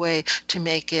found a way to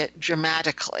make it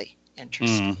dramatically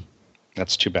interesting.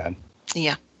 That's too bad.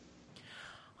 Yeah.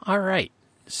 All right.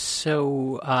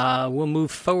 So we'll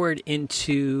move forward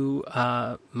into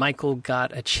Michael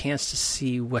got a chance to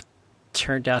see what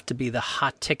turned out to be the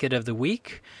hot ticket of the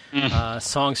week,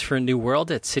 Songs for a New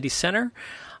World at City Center.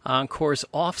 Encore's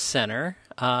off center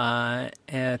to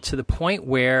the point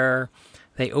where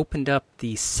they opened up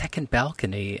the second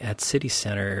balcony at City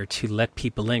Center to let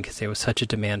people in because there was such a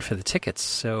demand for the tickets.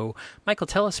 So, Michael,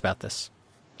 tell us about this.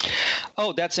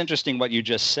 Oh, that's interesting what you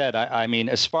just said. I mean,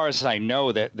 as far as I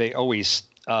know, that they always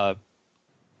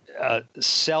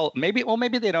sell.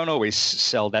 Maybe they don't always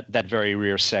sell that very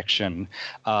rear section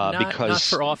because not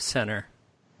for off center.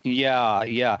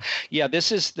 Yeah.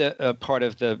 This is the part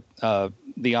of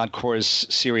the Encore's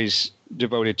series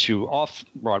devoted to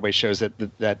off-Broadway shows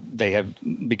that they have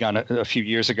begun a few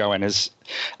years ago and has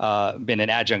been an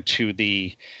adjunct to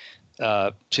the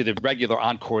regular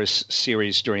Encores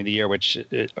series during the year, which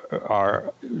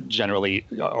are generally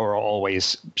or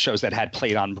always shows that had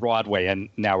played on Broadway and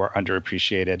now are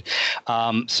underappreciated.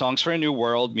 Songs for a New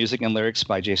World, music and lyrics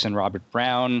by Jason Robert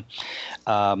Brown,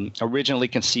 originally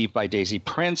conceived by Daisy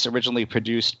Prince, originally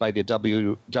produced by the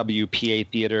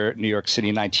WPA Theater, New York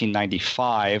City,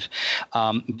 1995.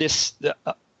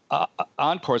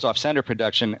 Encore's off-center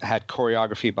production had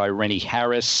choreography by Rennie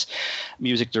Harris,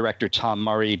 music director Tom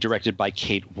Murray, directed by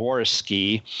Kate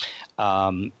Worski.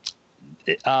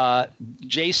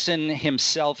 Jason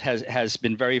himself has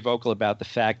been very vocal about the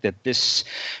fact that this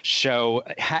show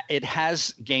it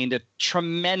has gained a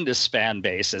tremendous fan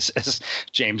base, as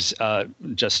James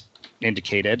just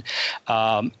indicated.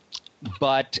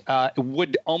 But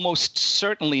would almost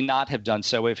certainly not have done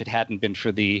so if it hadn't been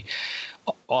for the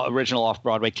original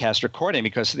off-Broadway cast recording,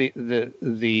 because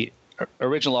the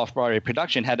original off-Broadway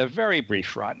production had a very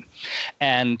brief run,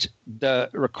 and the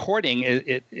recording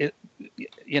is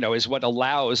what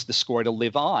allows the score to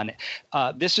live on.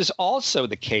 This is also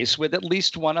the case with at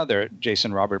least one other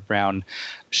Jason Robert Brown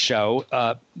show,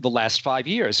 the last 5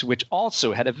 years, which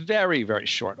also had a very, very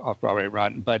short off-Broadway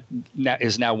run, but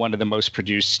is now one of the most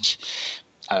produced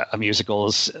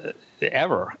musicals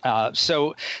ever.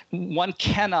 So one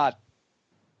cannot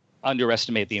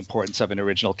underestimate the importance of an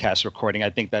original cast recording. I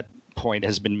think that point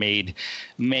has been made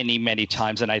many, many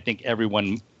times, and I think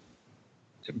everyone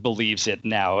believes it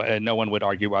now. No one would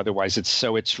argue otherwise.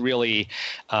 It's really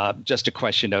just a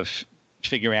question of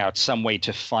figuring out some way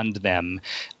to fund them.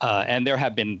 And there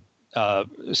have been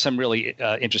some really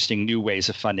interesting new ways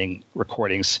of funding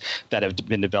recordings that have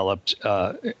been developed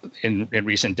in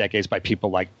recent decades by people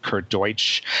like Kurt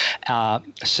Deutsch.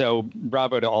 So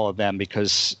bravo to all of them,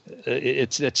 because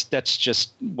that's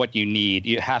just what you need.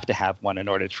 You have to have one in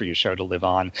order for your show to live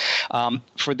on.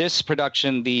 For this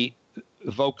production, the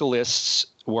vocalists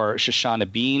were Shoshana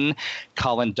Bean,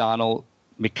 Colin Donnell,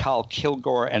 Mikal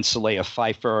Kilgore, and Saleha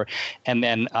Pfeiffer. And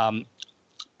then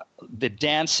the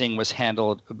dancing was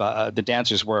handled by the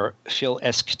dancers were Phil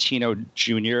Escatino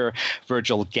Jr.,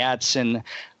 Virgil Gadsden,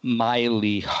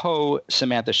 Miley Ho,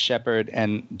 Samantha Shepard,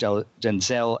 and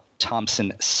Denzel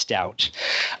Thompson Stout.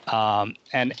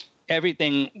 And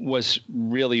everything was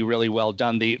really, really well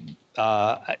done.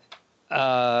 I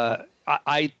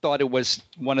thought it was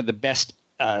one of the best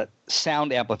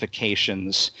sound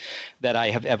amplifications that I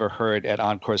have ever heard at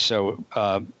Encore. So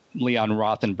Leon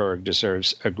Rothenberg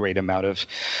deserves a great amount of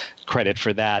credit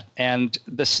for that. And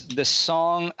the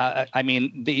song,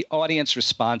 the audience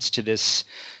response to this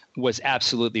was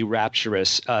absolutely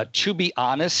rapturous. To be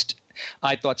honest,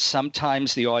 I thought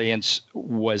sometimes the audience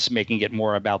was making it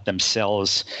more about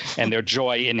themselves and their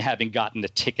joy in having gotten the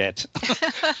ticket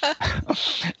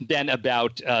than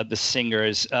about the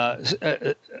singers.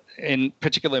 In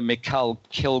particular, Mikal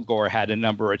Kilgore had a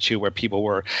number or two where people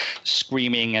were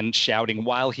screaming and shouting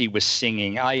while he was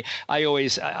singing. I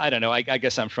don't know. I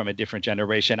guess I'm from a different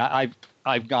generation.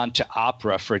 I've gone to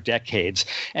opera for decades,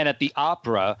 and at the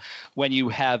opera, when you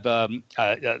have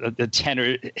the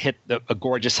tenor hit a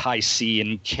gorgeous high C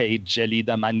in Che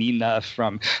Gelida Manina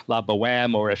from La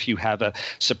Bohème, or if you have a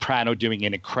soprano doing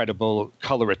an incredible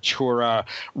coloratura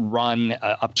run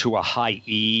up to a high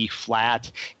E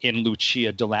flat in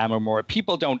Lucia di Lammermoor,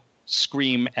 people don't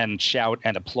scream and shout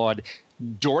and applaud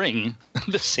during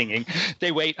the singing.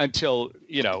 They wait until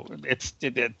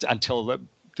until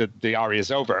the aria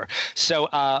is over. So,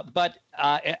 but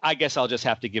I guess I'll just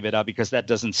have to give it up, because that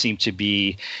doesn't seem to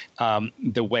be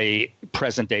the way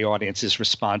present-day audiences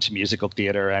respond to musical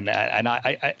theater. And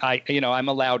I'm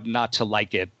allowed not to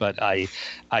like it, but I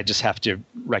just have to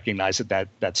recognize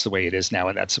that's the way it is now,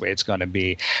 and that's the way it's going to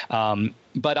be.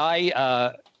 But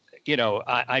I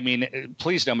I mean,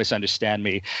 please don't misunderstand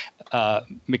me.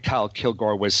 Mikhail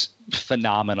Kilgore was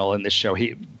phenomenal in this show.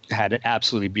 He had an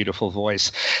absolutely beautiful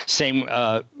voice. Same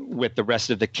with the rest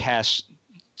of the cast.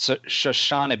 So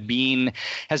Shoshana Bean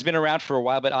has been around for a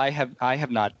while, but I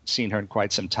have not seen her in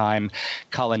quite some time.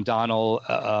 Colin Donnell,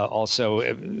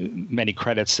 also many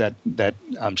credits that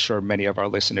I'm sure many of our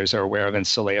listeners are aware of, and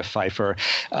Saleha Pfeiffer.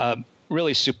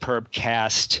 Really superb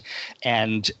cast,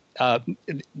 and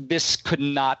this could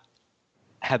not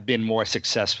have been more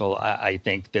successful. I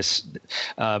think this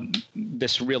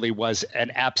really was an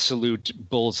absolute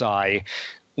bullseye.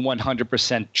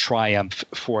 100% triumph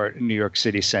for New York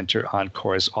City Center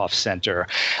Encore's Off Center.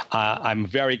 I'm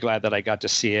very glad that I got to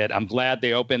see it. I'm glad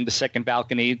they opened the second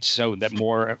balcony so that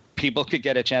more people could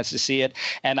get a chance to see it.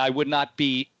 And I would not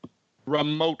be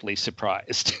remotely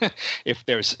surprised if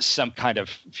there's some kind of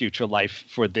future life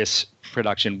for this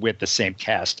production with the same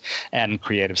cast and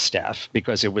creative staff,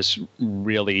 because it was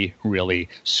really, really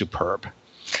superb.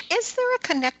 Is there a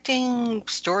connecting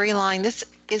storyline? This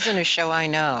isn't a show I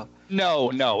know.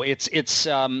 No. It's.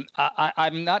 I'm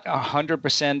not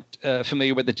 100%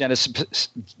 familiar with the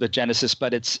genesis,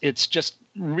 but it's just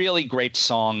really great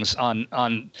songs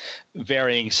on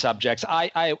varying subjects.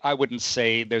 I wouldn't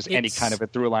say there's any kind of a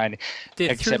through line.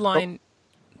 The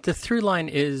through line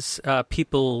is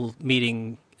people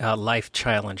meeting life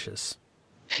challenges.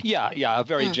 Yeah, a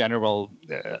very general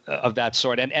of that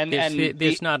sort, and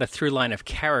there's not a through line of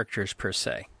characters per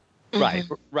se.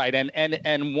 Right,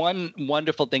 and one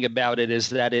wonderful thing about it is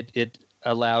that it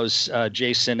allows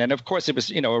Jason, and of course it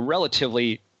was a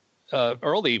relatively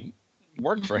early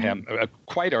work for him,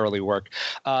 quite early work.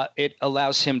 It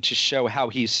allows him to show how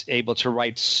he's able to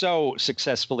write so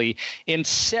successfully in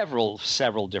several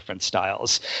different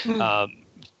styles.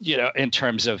 In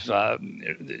terms of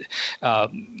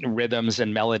rhythms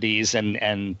and melodies,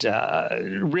 and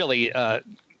really, and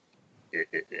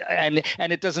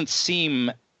it doesn't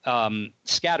seem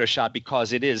scattershot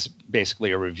because it is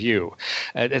basically a review.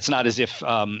 It's not as if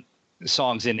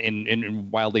songs in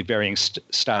wildly varying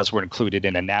styles were included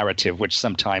in a narrative, which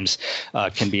sometimes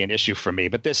can be an issue for me.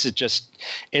 But this is just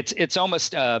it's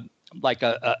almost like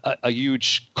a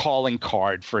huge calling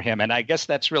card for him, and I guess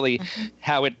that's really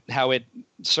how it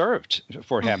served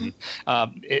for him.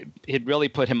 It really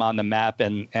put him on the map,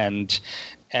 and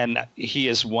he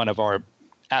is one of our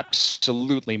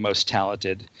absolutely most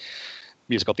talented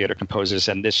musical theater composers,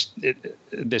 and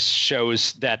this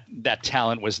shows that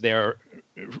talent was there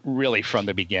really from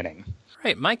the beginning.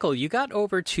 Right, Michael, you got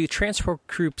over to Transport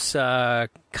Group's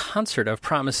concert of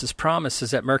Promises,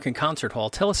 Promises at Merkin Concert Hall.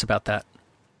 Tell us about that.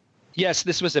 Yes,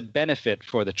 this was a benefit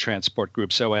for the Transport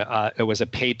Group, so it was a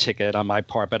paid ticket on my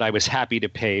part, but I was happy to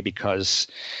pay because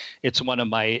it's one of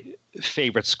my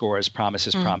favorite scores,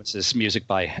 Promises, Promises, music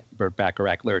by Burt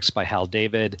Bacharach, lyrics by Hal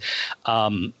David.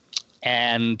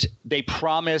 And they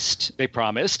promised a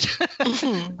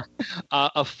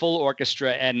full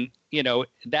orchestra, and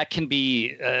that can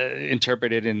be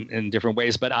interpreted in different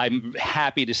ways, but I'm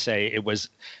happy to say it was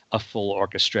a full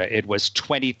orchestra. It was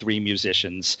 23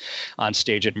 musicians on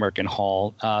stage at Merkin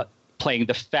Hall, playing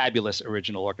the fabulous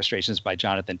original orchestrations by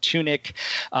Jonathan Tunick,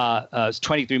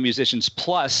 23 musicians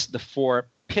plus the 4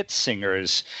 pit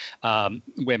singers,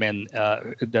 women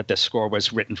that the score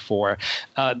was written for.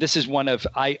 This is one of,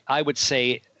 I would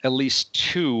say, at least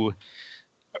 2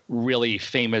 really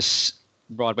famous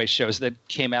Broadway shows that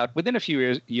came out within a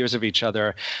few years of each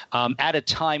other, at a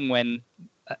time when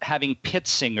having pit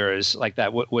singers like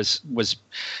that was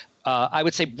I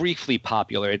would say briefly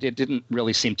popular. It didn't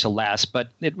really seem to last, but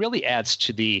it really adds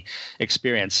to the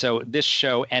experience. So this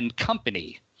show and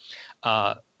Company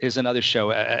is another show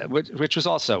which was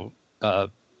also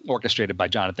orchestrated by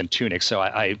Jonathan Tunick. So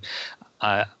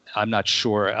I'm not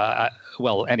sure.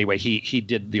 Well, anyway, he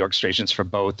did the orchestrations for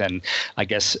both, and I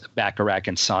guess Bacharach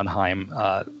and Sondheim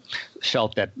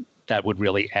felt that would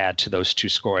really add to those 2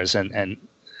 scores, and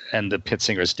the pit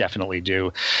singers definitely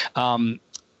do.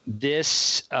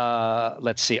 This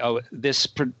let's see. This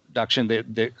production,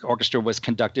 the orchestra was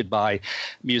conducted by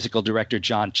musical director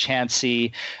John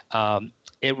Chansey.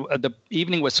 The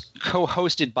evening was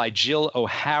co-hosted by Jill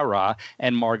O'Hara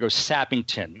and Margot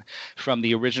Sappington from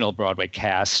the original Broadway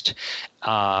cast,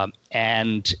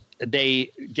 and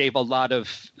they gave a lot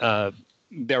of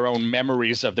their own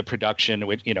memories of the production,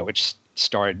 which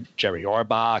starred Jerry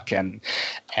Orbach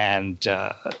and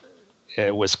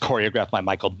it was choreographed by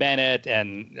Michael Bennett,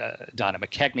 and Donna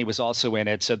McKechnie was also in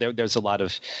it. So there's a lot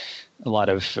of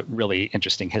really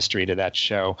interesting history to that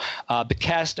show. The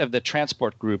cast of the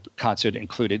Transport Group concert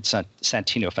included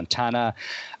Santino Fontana,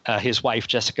 his wife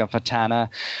Jessica Fontana,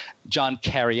 John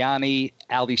Cariani,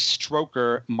 Ali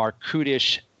Stroker, Mark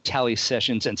Kudish, Tally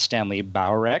Sessions, and Stanley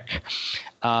Bowrek.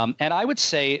 And I would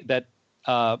say that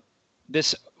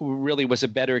this really was a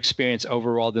better experience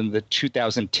overall than the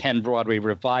 2010 Broadway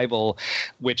revival,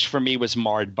 which for me was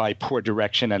marred by poor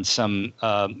direction and some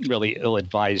really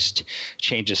ill-advised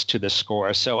changes to the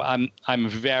score. So I'm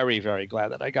very, very glad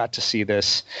that I got to see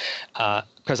this,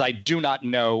 because I do not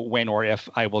know when or if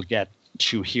I will get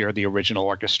to hear the original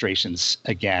orchestrations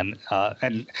again,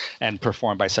 and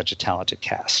performed by such a talented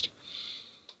cast.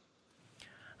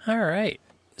 All right.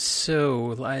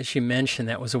 So as you mentioned,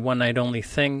 that was a one-night only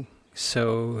thing.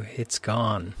 So it's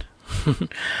gone.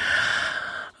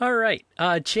 All right.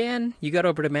 Jan, you got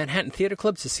over to Manhattan Theater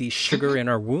Club to see Sugar in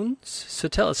Our Wounds. So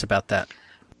tell us about that.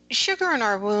 Sugar in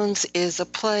Our Wounds is a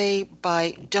play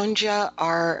by Dunja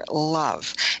R.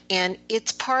 Love, and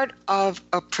it's part of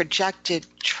a projected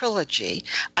trilogy,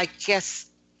 I guess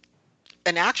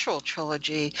an actual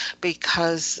trilogy,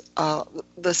 because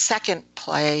the second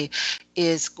play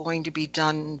is going to be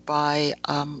done by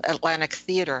Atlantic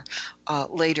Theater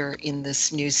later in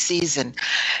this new season.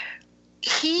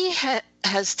 He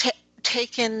has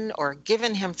taken or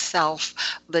given himself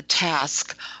the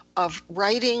task of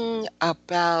writing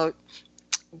about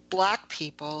Black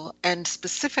people, and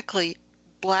specifically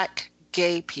Black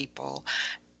gay people,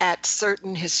 at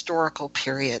certain historical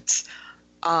periods.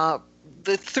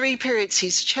 The three periods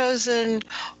he's chosen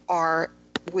are,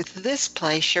 with this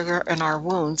play, Sugar in Our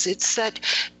Wounds, it's set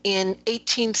in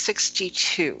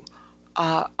 1862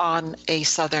 on a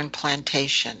southern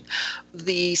plantation.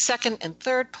 The second and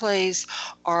third plays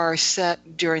are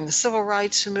set during the Civil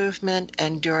Rights Movement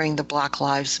and during the Black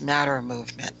Lives Matter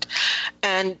movement.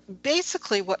 And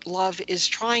basically what Love is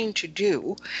trying to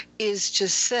do is to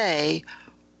say,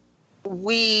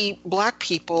 we Black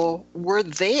people were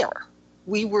there.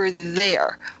 We were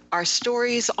there. Our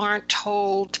stories aren't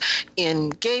told in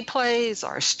gay plays.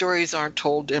 Our stories aren't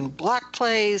told in Black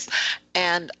plays.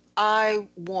 And I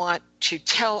want to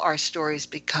tell our stories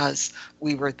because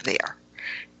we were there.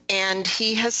 And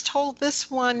he has told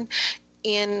this one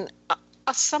in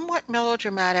a somewhat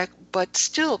melodramatic, but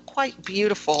still quite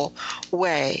beautiful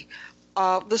way.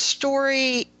 The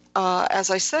story, as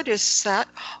I said, is set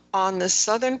on the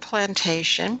southern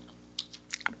plantation.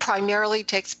 Primarily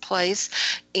takes place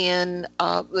in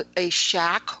a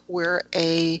shack where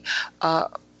a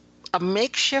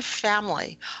makeshift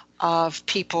family of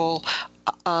people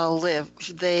live.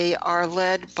 They are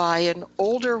led by an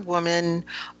older woman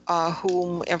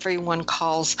whom everyone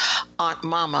calls Aunt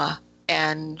Mama,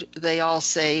 and they all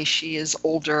say she is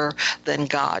older than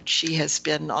God. She has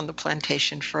been on the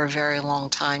plantation for a very long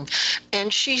time,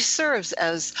 and she serves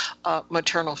as a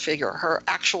maternal figure. Her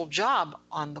actual job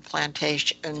on the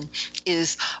plantation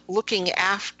is looking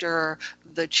after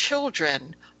the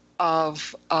children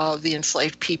of the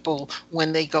enslaved people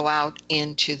when they go out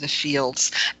into the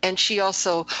fields. And she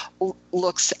also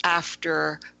looks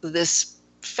after this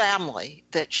family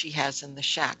that she has in the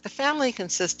shack. The family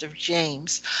consists of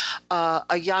James,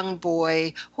 a young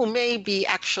boy who may be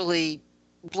actually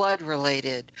blood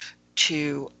related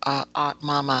to Aunt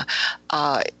Mama.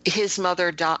 His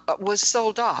mother was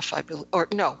sold off, I believe, or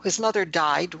no, his mother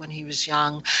died when he was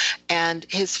young, and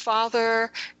his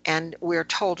father, and we're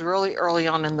told really early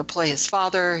on in the play, his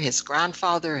father, his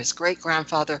grandfather, his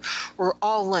great-grandfather were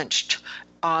all lynched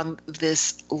on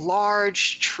this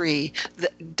large tree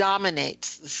that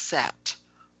dominates the set.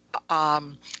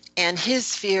 And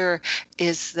his fear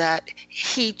is that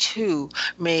he too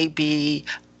may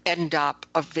end up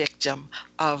a victim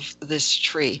of this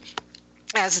tree.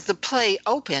 As the play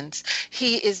opens,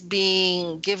 he is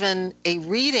being given a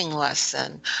reading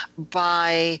lesson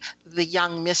by the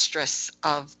young mistress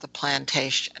of the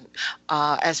plantation.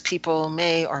 As people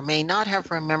may or may not have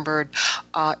remembered,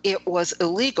 it was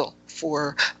illegal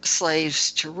for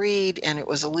slaves to read, and it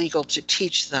was illegal to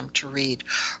teach them to read.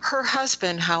 Her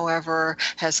husband, however,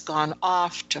 has gone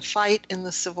off to fight in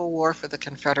the Civil War for the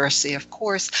Confederacy, of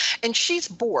course, and she's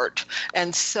bored.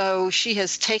 And so she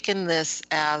has taken this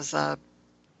as a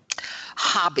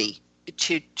hobby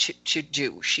to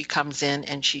do. She comes in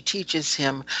and she teaches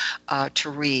him to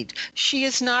read. She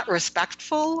is not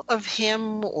respectful of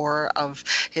him or of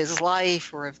his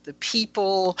life or of the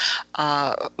people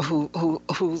who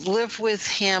live with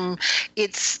him.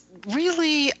 It's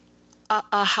really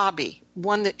a hobby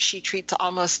one that she treats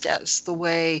almost as the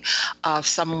way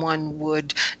someone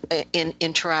would in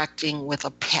interacting with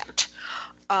a pet.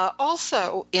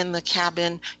 Also in the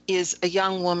cabin is a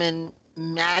young woman,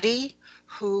 Maddie,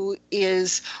 who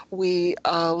is, we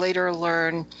later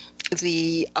learn,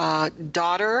 the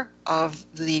daughter of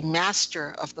the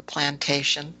master of the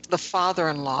plantation, the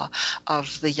father-in-law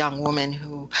of the young woman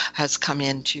who has come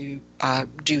in to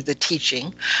do the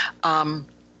teaching. And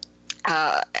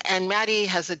Maddie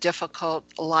has a difficult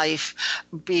life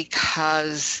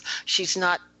because she's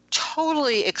not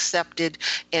totally accepted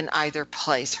in either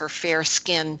place. Her fair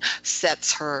skin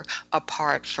sets her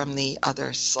apart from the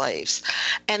other slaves.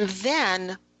 And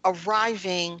then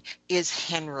arriving is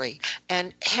Henry.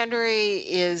 And Henry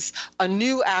is a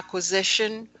new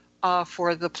acquisition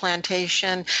for the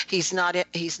plantation. He's not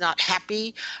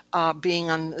happy being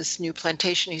on this new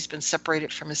plantation. He's been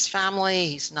separated from his family.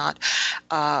 He's not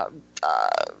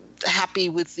happy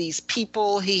with these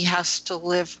people he has to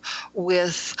live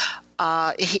with.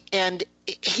 And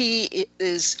he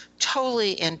is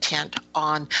totally intent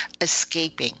on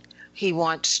escaping. He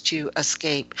wants to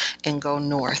escape and go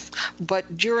north.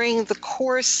 But during the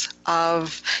course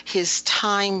of his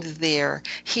time there,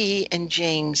 he and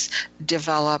James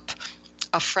develop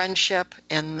a friendship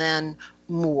and then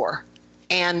more.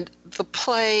 And the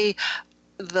play,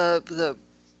 the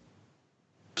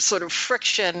sort of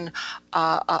friction,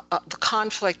 the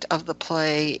conflict of the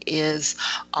play is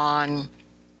on: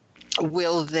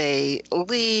 will they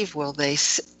leave? Will they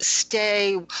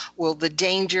stay? Will the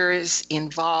dangers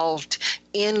involved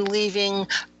in leaving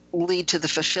lead to the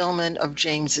fulfillment of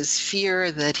James's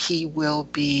fear that he will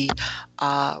be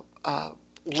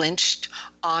lynched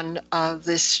on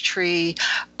this tree?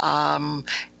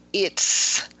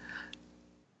 It's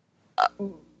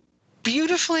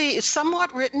beautifully,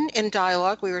 somewhat written in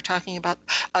dialogue. We were talking about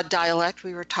a dialect.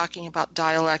 We were talking about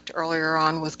dialect earlier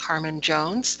on with Carmen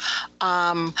Jones,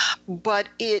 but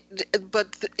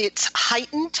it's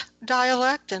heightened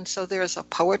dialect, and so there's a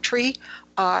poetry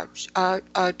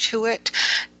to it.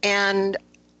 And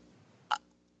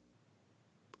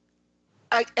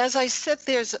as I said,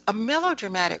 there's a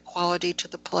melodramatic quality to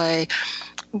the play.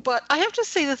 But I have to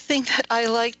say the thing that I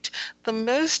liked the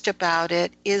most about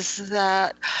it is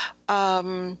that,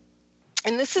 and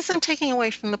this isn't taking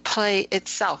away from the play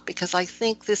itself, because I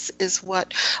think this is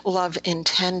what Love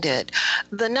intended.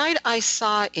 The night I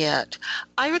saw it,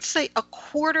 I would say a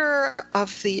quarter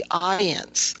of the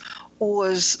audience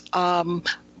was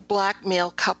Black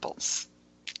male couples.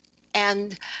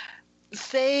 And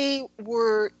they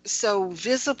were so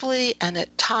visibly and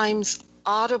at times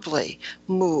audibly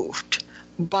moved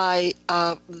by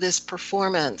this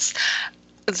performance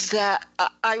that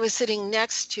I was sitting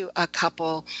next to a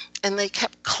couple and they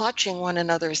kept clutching one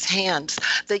another's hands.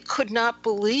 They could not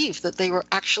believe that they were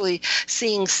actually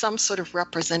seeing some sort of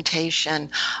representation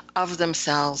of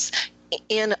themselves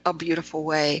in a beautiful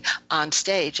way on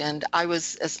stage. And I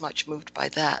was as much moved by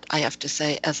that, I have to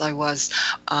say, as I was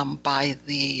by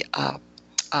the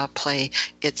play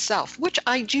itself, which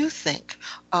I do think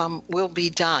will be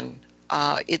done.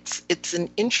 It's an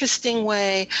interesting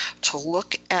way to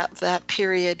look at that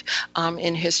period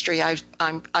in history.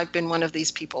 I've been one of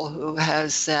these people who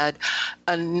has said,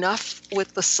 enough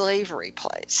with the slavery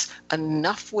plays,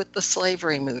 enough with the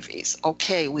slavery movies.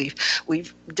 Okay,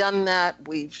 we've done that.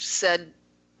 We've said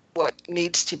what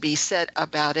needs to be said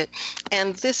about it,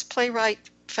 and this playwright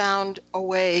found a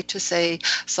way to say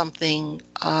something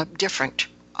different.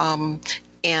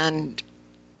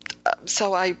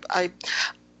 So I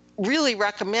really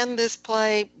recommend this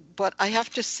play, but I have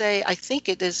to say I think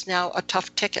it is now a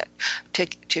tough ticket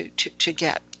to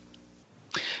get.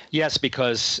 Yes,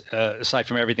 because aside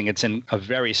from everything, it's in a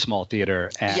very small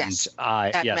theater. And yes,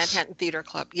 at Manhattan Theater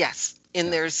Club. Yes, in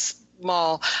their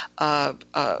small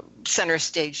center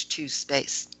stage 2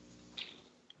 space.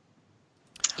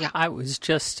 Yeah, I was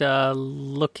just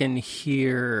looking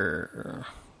here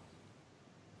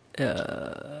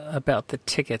about the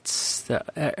tickets.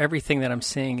 Everything that I'm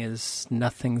seeing is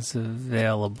nothing's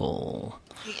available.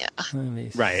 Yeah. Let me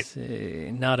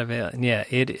see. Not available. Yeah,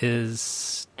 it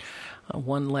is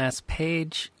one last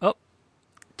page. Oh,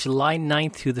 July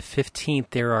 9th through the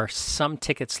 15th, there are some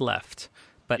tickets left.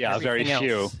 But very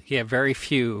few. Yeah, very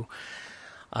few.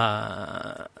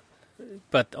 But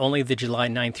only the July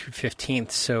 9th through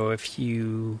 15th. So if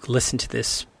you listen to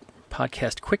this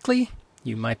podcast quickly,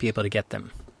 you might be able to get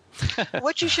them.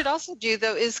 What you should also do,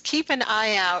 though, is keep an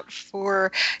eye out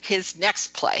for his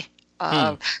next play.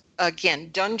 Again,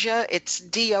 Donja, it's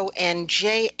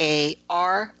Donjar,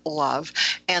 Love.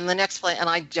 And the next play, and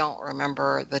I don't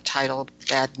remember the title,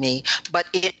 bad me, but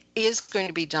it is going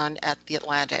to be done at the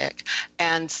Atlantic.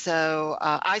 And so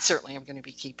I certainly am going to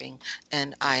be keeping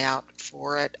an eye out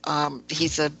for it.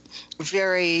 He's a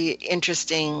very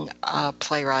interesting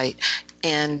playwright,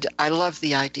 and I love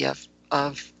the idea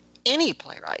of any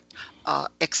playwright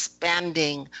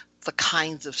expanding the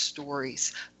kinds of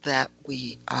stories that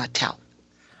we tell.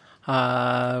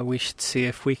 We should see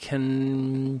if we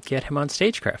can get him on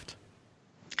Stagecraft.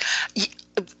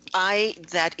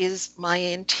 That is my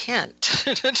intent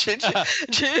to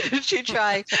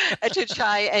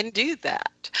try and do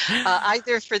that,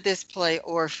 either for this play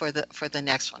or for the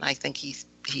next one. I think he's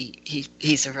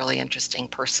a really interesting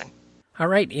person. All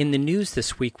right. In the news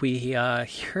this week, we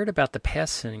heard about the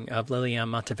passing of Liliane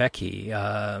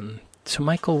Montevecchi. So,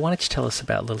 Michael, why don't you tell us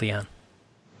about Liliane?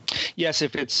 Yes,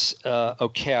 if it's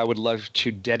okay, I would love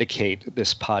to dedicate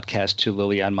this podcast to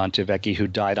Liliane Montevecchi, who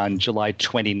died on July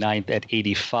 29th at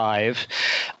 85.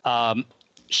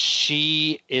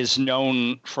 She is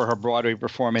known for her Broadway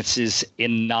performances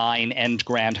in Nine and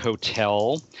Grand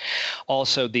Hotel.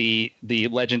 Also, the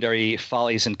legendary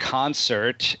Follies in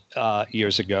Concert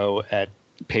years ago at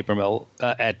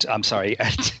at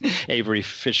Avery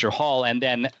Fisher Hall, and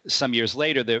then some years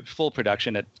later, the full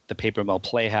production at the Paper Mill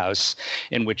Playhouse,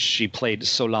 in which she played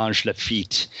Solange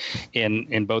Lafitte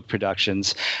in both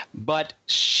productions. But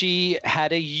she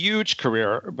had a huge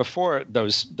career before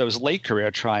those late career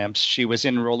triumphs. She was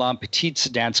in Roland Petit's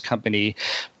dance company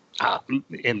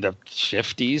in the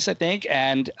 50s, I think,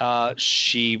 and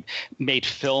she made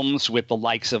films with the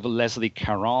likes of Leslie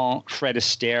Caron, Fred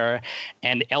Astaire,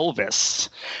 and Elvis.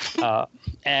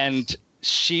 And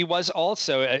she was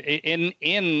also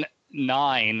in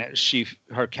Nine.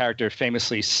 Her character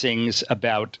famously sings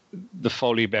about the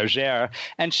Folies Bergère,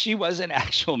 and she was an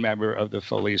actual member of the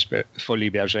Folies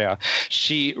Bergère.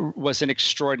 She was an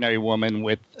extraordinary woman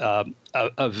with a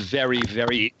very,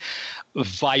 very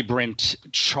vibrant,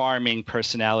 charming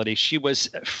personality. She was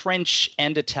French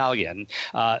and Italian.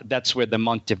 That's where the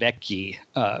Montevecchi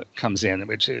comes in,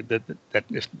 which if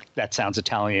that sounds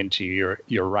Italian to you,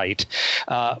 you're right.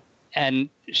 And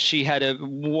she had a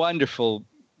wonderful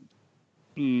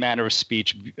manner of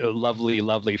speech, a lovely,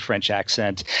 lovely French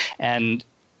accent. And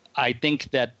I think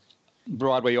that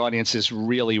Broadway audiences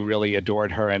really, really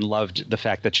adored her and loved the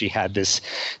fact that she had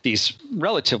these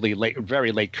relatively late,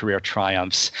 very late career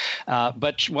triumphs.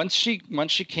 But once she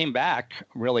came back,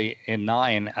 really in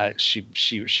Nine, she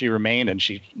remained, and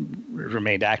she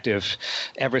remained active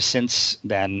ever since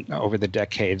then over the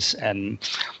decades. And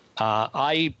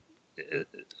I.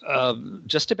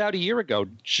 Just over a year ago,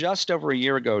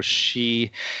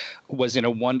 she was in a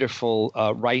wonderful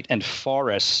Wright and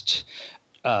Forrest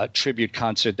tribute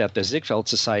concert that the Ziegfeld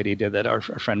Society did, that our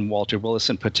friend Walter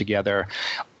Willison put together.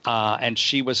 And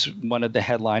she was one of the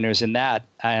headliners in that.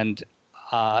 And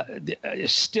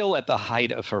still at the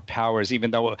height of her powers,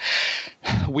 even though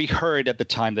we heard at the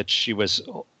time that she was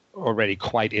already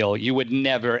quite ill. You would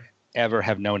never ever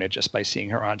have known it just by seeing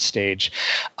her on stage.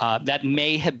 That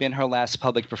may have been her last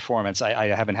public performance. I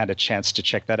haven't had a chance to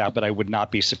check that out, but I would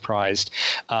not be surprised.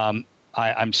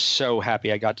 I'm so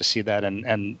happy I got to see that,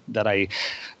 and that I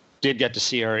did get to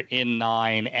see her in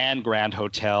Nine and Grand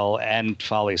Hotel and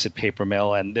Follies at Paper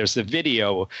Mill. And there's the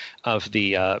video of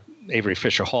the Avery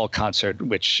Fisher Hall concert,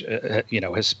 which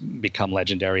has become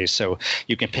legendary. So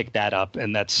you can pick that up,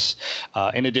 and that's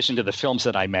in addition to the films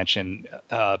that I mentioned.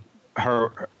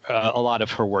 A lot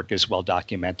of her work is well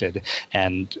documented,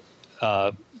 and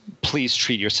please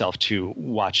treat yourself to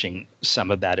watching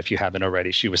some of that if you haven't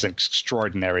already. She was an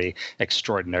extraordinary,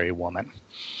 extraordinary woman.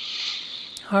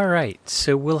 All right,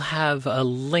 so we'll have a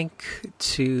link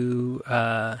to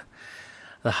the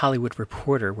Hollywood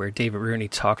Reporter where David Rooney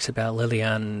talks about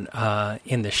Liliane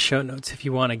in the show notes if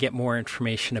you want to get more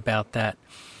information about that.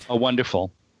 Oh,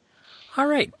 wonderful. All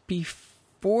right,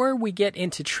 before we get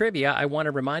into trivia, I want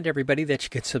to remind everybody that you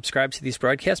can subscribe to these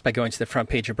broadcasts by going to the front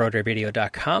page of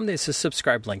BroadwayRadio.com. There's a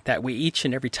subscribe link. That way, each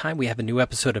and every time we have a new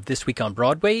episode of This Week on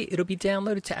Broadway, it'll be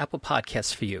downloaded to Apple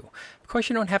Podcasts for you. Of course,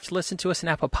 you don't have to listen to us in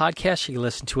Apple Podcasts. You can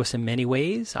listen to us in many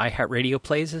ways. iHeartRadio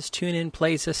plays us, TuneIn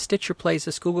plays us, Stitcher plays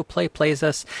us, Google Play plays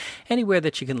us. Anywhere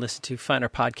that you can listen to, find our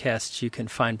podcasts, you can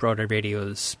find Broadway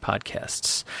Radio's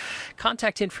podcasts.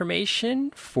 Contact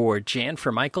information for Jan,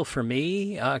 for Michael, for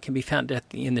me, can be found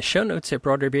in the show notes at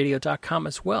BroadwayRadio.com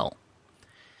as well.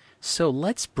 So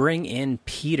let's bring in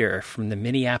Peter from the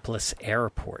Minneapolis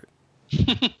airport.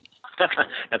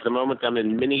 At the moment, I'm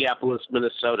in Minneapolis,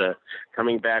 Minnesota,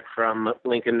 coming back from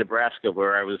Lincoln, Nebraska,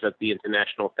 where I was at the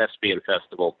International Thespian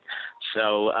Festival.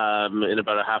 So in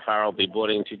about a half hour, I'll be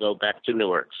boarding to go back to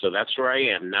Newark. So that's where I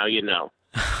am. Now you know.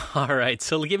 All right.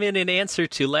 So give me an answer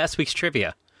to last week's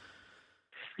trivia.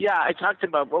 Yeah, I talked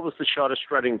about what was the shortest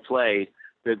running play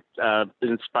that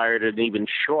inspired an even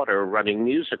shorter running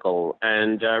musical.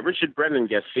 And Richard Brennan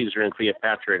guessed Caesar and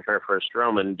Cleopatra in Her First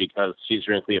Roman because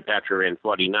Caesar and Cleopatra ran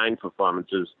 49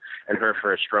 performances and Her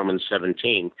First Roman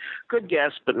 17. Good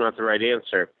guess, but not the right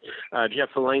answer. Jeff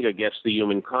Falenga guessed The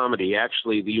Human Comedy.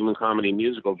 Actually, The Human Comedy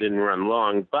musical didn't run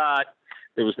long, but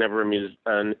there was never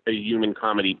a human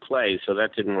comedy play, so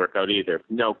that didn't work out either.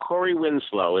 No, Corey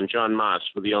Winslow and John Moss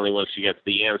were the only ones to get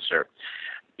the answer,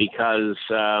 because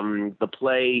the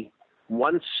play,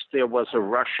 Once There Was a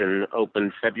Russian,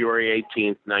 opened February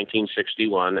 18th,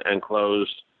 1961, and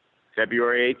closed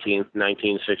February 18th,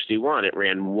 1961. It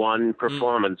ran one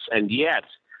performance, and yet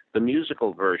the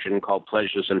musical version, called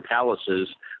Pleasures and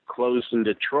Palaces, closed in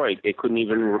Detroit. It couldn't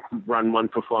even run one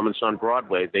performance on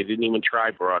Broadway. They didn't even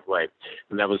try Broadway,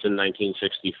 and that was in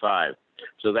 1965.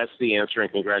 So that's the answer,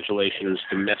 and congratulations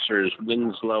to Messrs.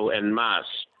 Winslow and Moss.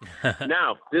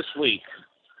 Now, this week,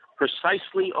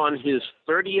 precisely on his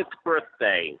 30th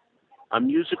birthday, a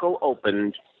musical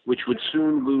opened which would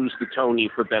soon lose the Tony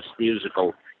for Best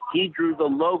Musical. He drew the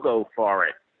logo for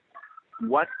it.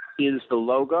 What is the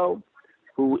logo?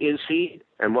 Who is he?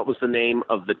 And what was the name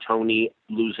of the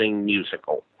Tony-losing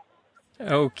musical?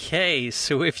 Okay,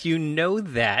 so if you know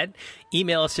that,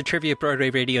 email us at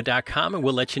trivia@broadwayradio.com and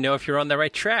we'll let you know if you're on the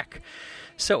right track.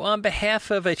 So on behalf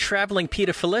of a traveling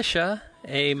Peter Felicia,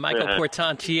 a Michael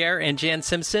Portantiere, and Jan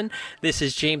Simpson, this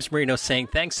is James Marino saying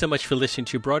thanks so much for listening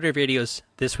to Broadway Radio's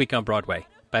This Week on Broadway.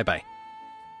 Bye-bye.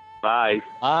 Bye.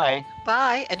 Bye.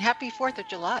 Bye, and happy 4th of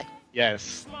July. Yes.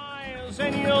 Smiles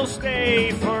and you'll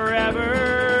stay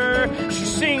forever. She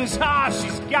sings,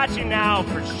 she's got you now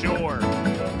for sure.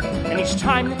 And each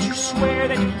time that you swear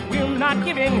that you will not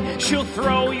give in, she'll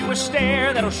throw you a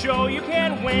stare that'll show you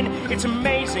can't win. It's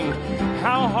amazing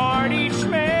how hard each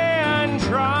man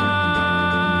tries,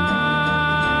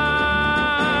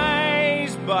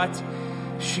 but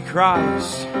she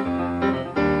cries.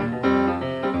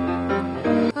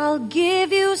 I'll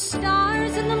give you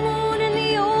stars in the moon and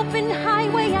the open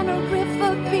highway and a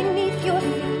river beneath your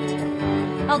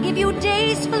feet. I'll give you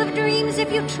days full of dreams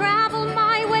if you travel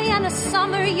my way and a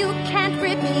summer you can't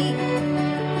repeat.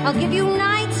 I'll give you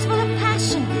nights full of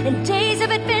passion and days of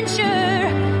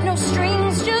adventure. No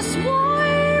strings, just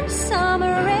warm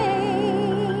summer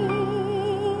rain.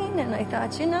 And I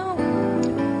thought,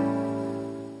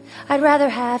 I'd rather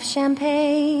have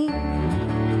champagne.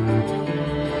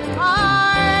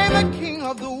 I'm the king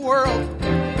of the world,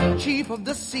 chief of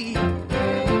the sea.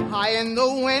 High in the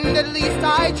wind, at least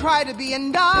I try to be,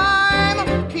 and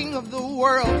I'm king of the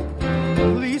world.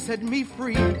 Please set me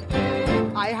free.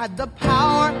 I had the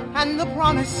power and the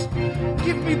promise.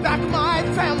 Give me back my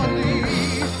family.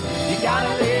 You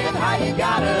gotta live how you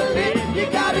gotta live. You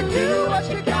gotta do what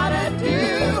you gotta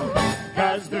do.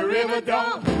 'Cause the river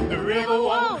don't, the river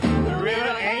won't,